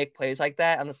you can make plays like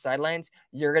that on the sidelines,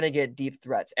 you're going to get deep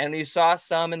threats. And you saw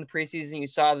some in the preseason. You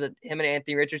saw that him and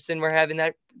Anthony Richardson were having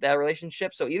that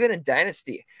relationship. So even in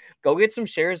Dynasty, go get some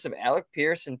shares of Alec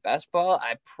Pierce in best ball.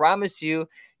 I promise you,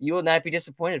 you will not be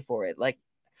disappointed for it. Like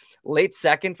late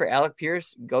second for Alec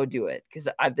Pierce, go do it. Because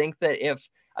I think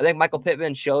Michael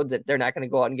Pittman showed that they're not going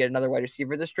to go out and get another wide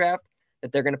receiver this draft,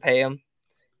 that they're going to pay him.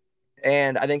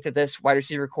 And I think that this wide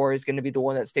receiver core is going to be the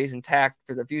one that stays intact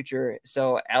for the future.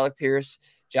 So Alec Pierce,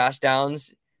 Josh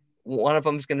Downs, one of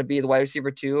them is going to be the wide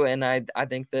receiver too. And I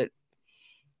think that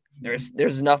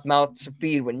there's enough mouths to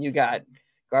feed when you got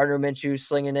Gardner Minshew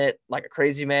slinging it like a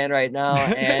crazy man right now,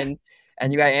 and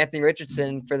and you got Anthony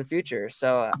Richardson for the future.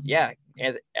 So yeah,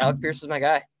 and Alec Pierce is my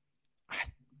guy.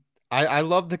 I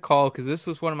love the call because this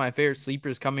was one of my favorite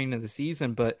sleepers coming into the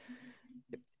season, but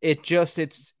it's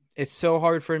so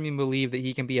hard for me to believe that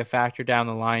he can be a factor down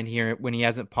the line here when he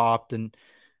hasn't popped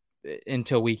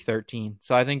until week 13.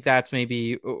 So I think that's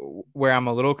maybe where I'm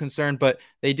a little concerned, but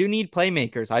they do need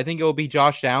playmakers. I think it will be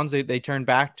Josh Downs. They turn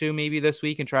back to maybe this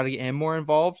week and try to get him more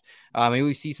involved. Maybe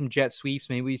we see some jet sweeps.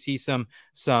 Maybe we see some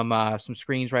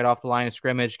screens right off the line of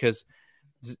scrimmage because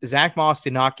Zach Moss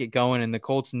did not get going, and the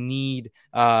Colts need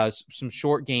some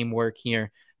short game work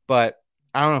here. But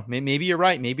I don't know. Maybe you're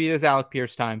right. Maybe it is Alec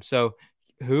Pierce time. So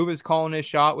Hoove is calling his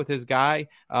shot with his guy.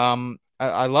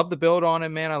 I love the build on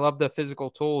him, man. I love the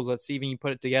physical tools. Let's see if he can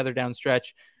put it together down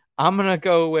stretch. I'm going to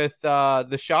go with the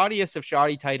shoddiest of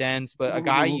shoddy tight ends, but a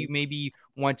guy you maybe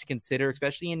want to consider,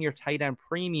 especially in your tight end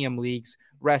premium leagues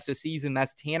rest of season.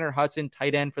 That's Tanner Hudson,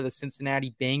 tight end for the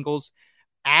Cincinnati Bengals,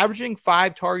 averaging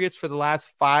 5 targets for the last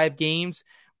 5 games,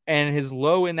 and his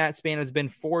low in that span has been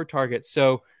 4 targets.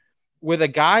 So with a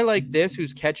guy like this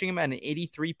who's catching him at an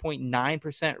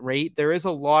 83.9% rate, there is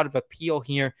a lot of appeal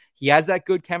here. He has that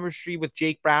good chemistry with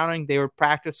Jake Browning. They were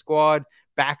practice squad,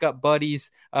 backup buddies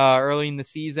early in the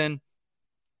season.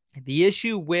 The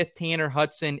issue with Tanner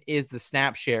Hudson is the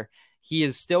snap share. He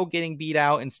is still getting beat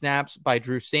out in snaps by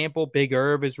Drew Sample. Big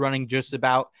Herb is running just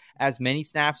about as many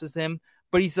snaps as him,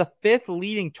 but he's the 5th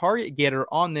leading target getter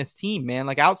on this team, man.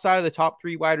 Like outside of the top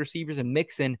 3 wide receivers and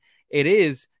Mixon, it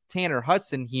is Tanner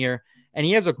Hudson here, and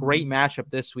he has a great matchup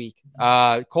this week.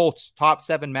 Colts top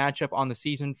 7 matchup on the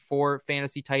season for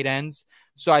fantasy tight ends.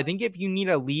 So I think if you need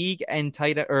a league and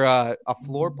a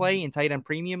floor play in tight end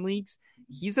premium leagues,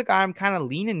 he's a guy I'm kind of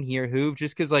leaning here, Hoove,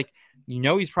 just because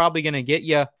he's probably going to get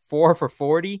you 4 for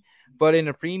 40, but in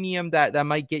a premium that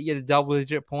might get you to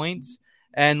double-digit points.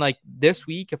 And like this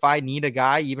week, if I need a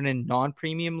guy, even in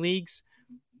non-premium leagues,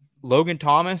 Logan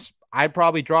Thomas, I'd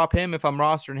probably drop him if I'm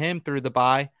rostering him through the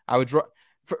bye. I would drop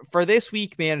for this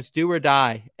week, man. It's do or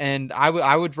die, and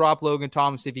I would drop Logan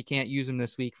Thomas if you can't use him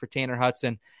this week for Tanner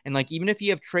Hudson. And like even if you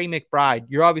have Trey McBride,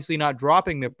 you're obviously not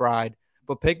dropping McBride,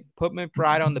 but put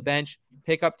McBride on the bench,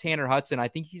 pick up Tanner Hudson. I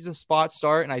think he's a spot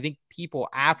start, and I think people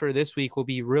after this week will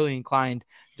be really inclined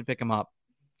to pick him up.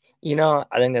 I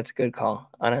think that's a good call.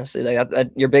 Honestly,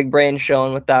 your big brain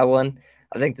showing with that one.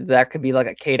 I think that could be like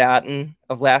a Kate Otten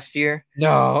of last year.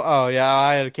 No, oh yeah,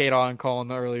 I had a Kate Otten call in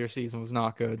the earlier season, was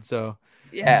not good. So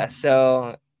yeah,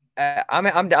 so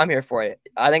I'm here for it.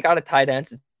 I think out of tight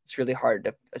ends, it's really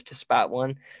hard to spot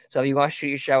one. So if you want to shoot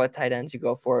your shot with tight ends, you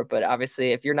go for it. But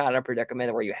obviously, if you're not in a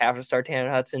predicament where you have to start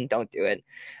Tanner Hudson, don't do it.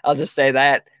 I'll just say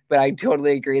that. But I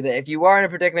totally agree that if you are in a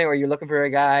predicament where you're looking for a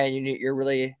guy and you're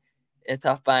really in a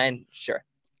tough bind, sure.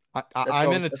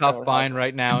 I'm in a tough bind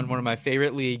right now in one of my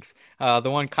favorite leagues. The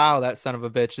one Kyle, that son of a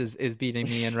bitch, is beating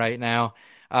me in right now.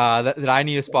 That I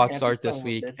need a spot start this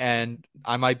week, and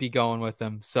I might be going with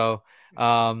them. So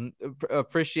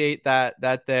appreciate that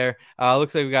there.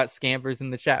 Looks like we got Scampers in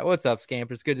the chat. What's up,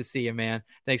 Scampers? Good to see you, man.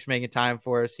 Thanks for making time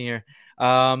for us here.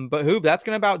 But Hoop, that's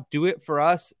gonna about do it for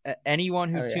us. Anyone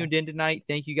who tuned in tonight,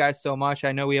 thank you guys so much.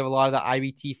 I know we have a lot of the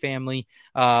IBT family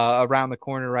around the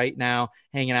corner right now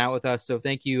hanging out with us. So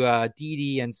thank you, Dee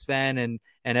Dee and Sven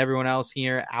and everyone else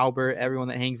here, Albert, everyone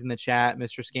that hangs in the chat,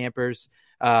 Mr. Scampers.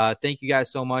 Thank you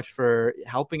guys so much for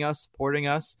helping us, supporting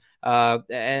us.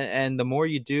 And the more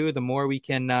you do, the more we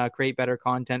can create better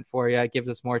content for you. It gives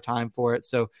us more time for it.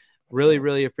 So really,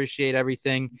 really appreciate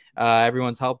everything.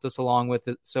 Everyone's helped us along with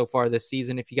it so far this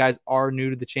season. If you guys are new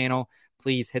to the channel,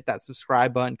 please hit that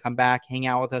subscribe button, come back, hang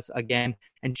out with us again,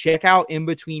 and check out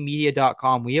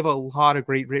inbetweenmedia.com. We have a lot of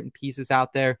great written pieces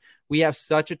out there. We have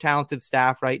such a talented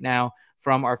staff right now,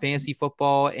 from our fantasy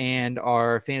football and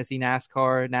our fantasy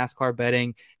NASCAR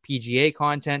betting, PGA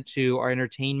content to our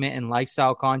entertainment and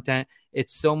lifestyle content.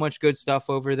 It's so much good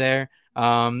stuff over there.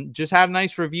 Just had a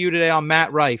nice review today on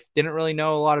Matt Rife. Didn't really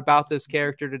know a lot about this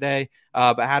character today,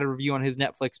 but had a review on his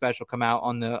Netflix special come out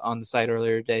on the site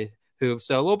earlier today.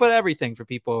 So a little bit of everything for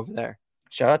people over there.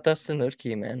 Shout out Dustin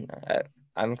Lutke, man.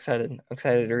 I'm excited. I'm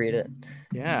excited to read it.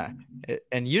 Yeah,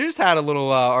 and you just had a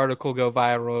little article go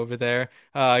viral over there.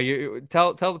 You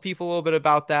tell the people a little bit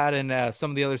about that and some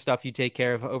of the other stuff you take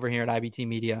care of over here at IBT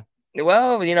Media.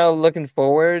 Well, looking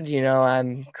forward,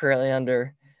 I'm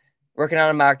currently working on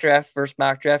a mock draft, first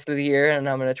mock draft of the year, and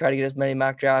I'm going to try to get as many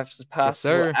mock drafts as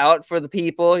possible out for the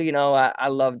people. I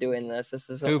love doing this. This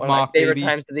is one of my favorite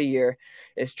times of the year,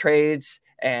 is trades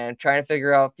and trying to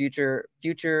figure out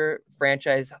future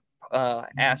franchise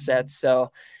assets.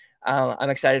 So I'm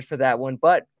excited for that one.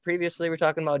 But previously we're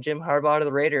talking about Jim Harbaugh to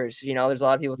the Raiders. There's a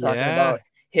lot of people talking about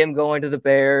him going to the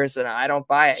Bears, and I don't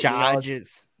buy it.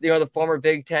 Charges. The former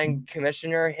Big Ten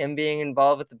commissioner, him being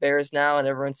involved with the Bears now, and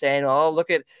everyone saying, "Oh, look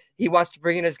at he wants to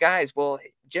bring in his guys." Well,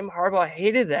 Jim Harbaugh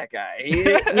hated that guy.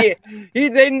 They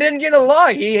didn't get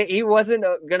along. He wasn't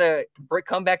gonna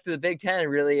come back to the Big Ten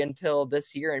really until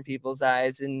this year in people's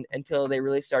eyes, and until they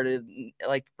really started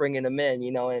like bringing him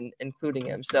in, and including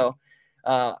him. So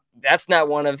that's not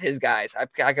one of his guys.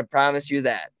 I could promise you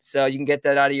that. So you can get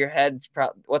that out of your head.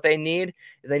 What they need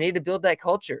is they need to build that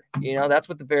culture. That's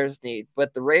what the Bears need.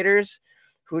 But the Raiders,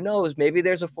 who knows? Maybe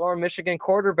there's a former Michigan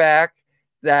quarterback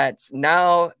that's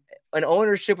now an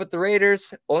ownership with the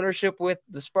Raiders, ownership with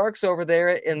the Sparks over there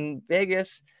in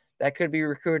Vegas that could be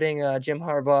recruiting Jim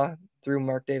Harbaugh through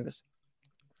Mark Davis.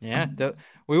 Yeah,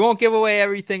 we won't give away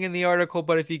everything in the article,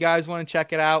 but if you guys want to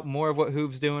check it out, more of what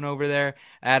Hoov's doing over there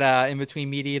at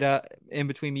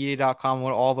inbetweenmedia.com,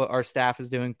 what all of our staff is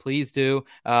doing, please do.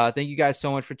 Thank you guys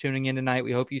so much for tuning in tonight.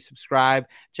 We hope you subscribe.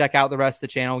 Check out the rest of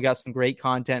the channel. We got some great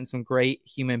content and some great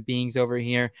human beings over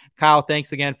here. Kyle,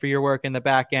 thanks again for your work in the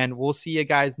back end. We'll see you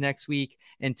guys next week.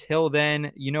 Until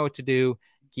then, you know what to do.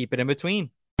 Keep it in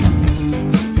between.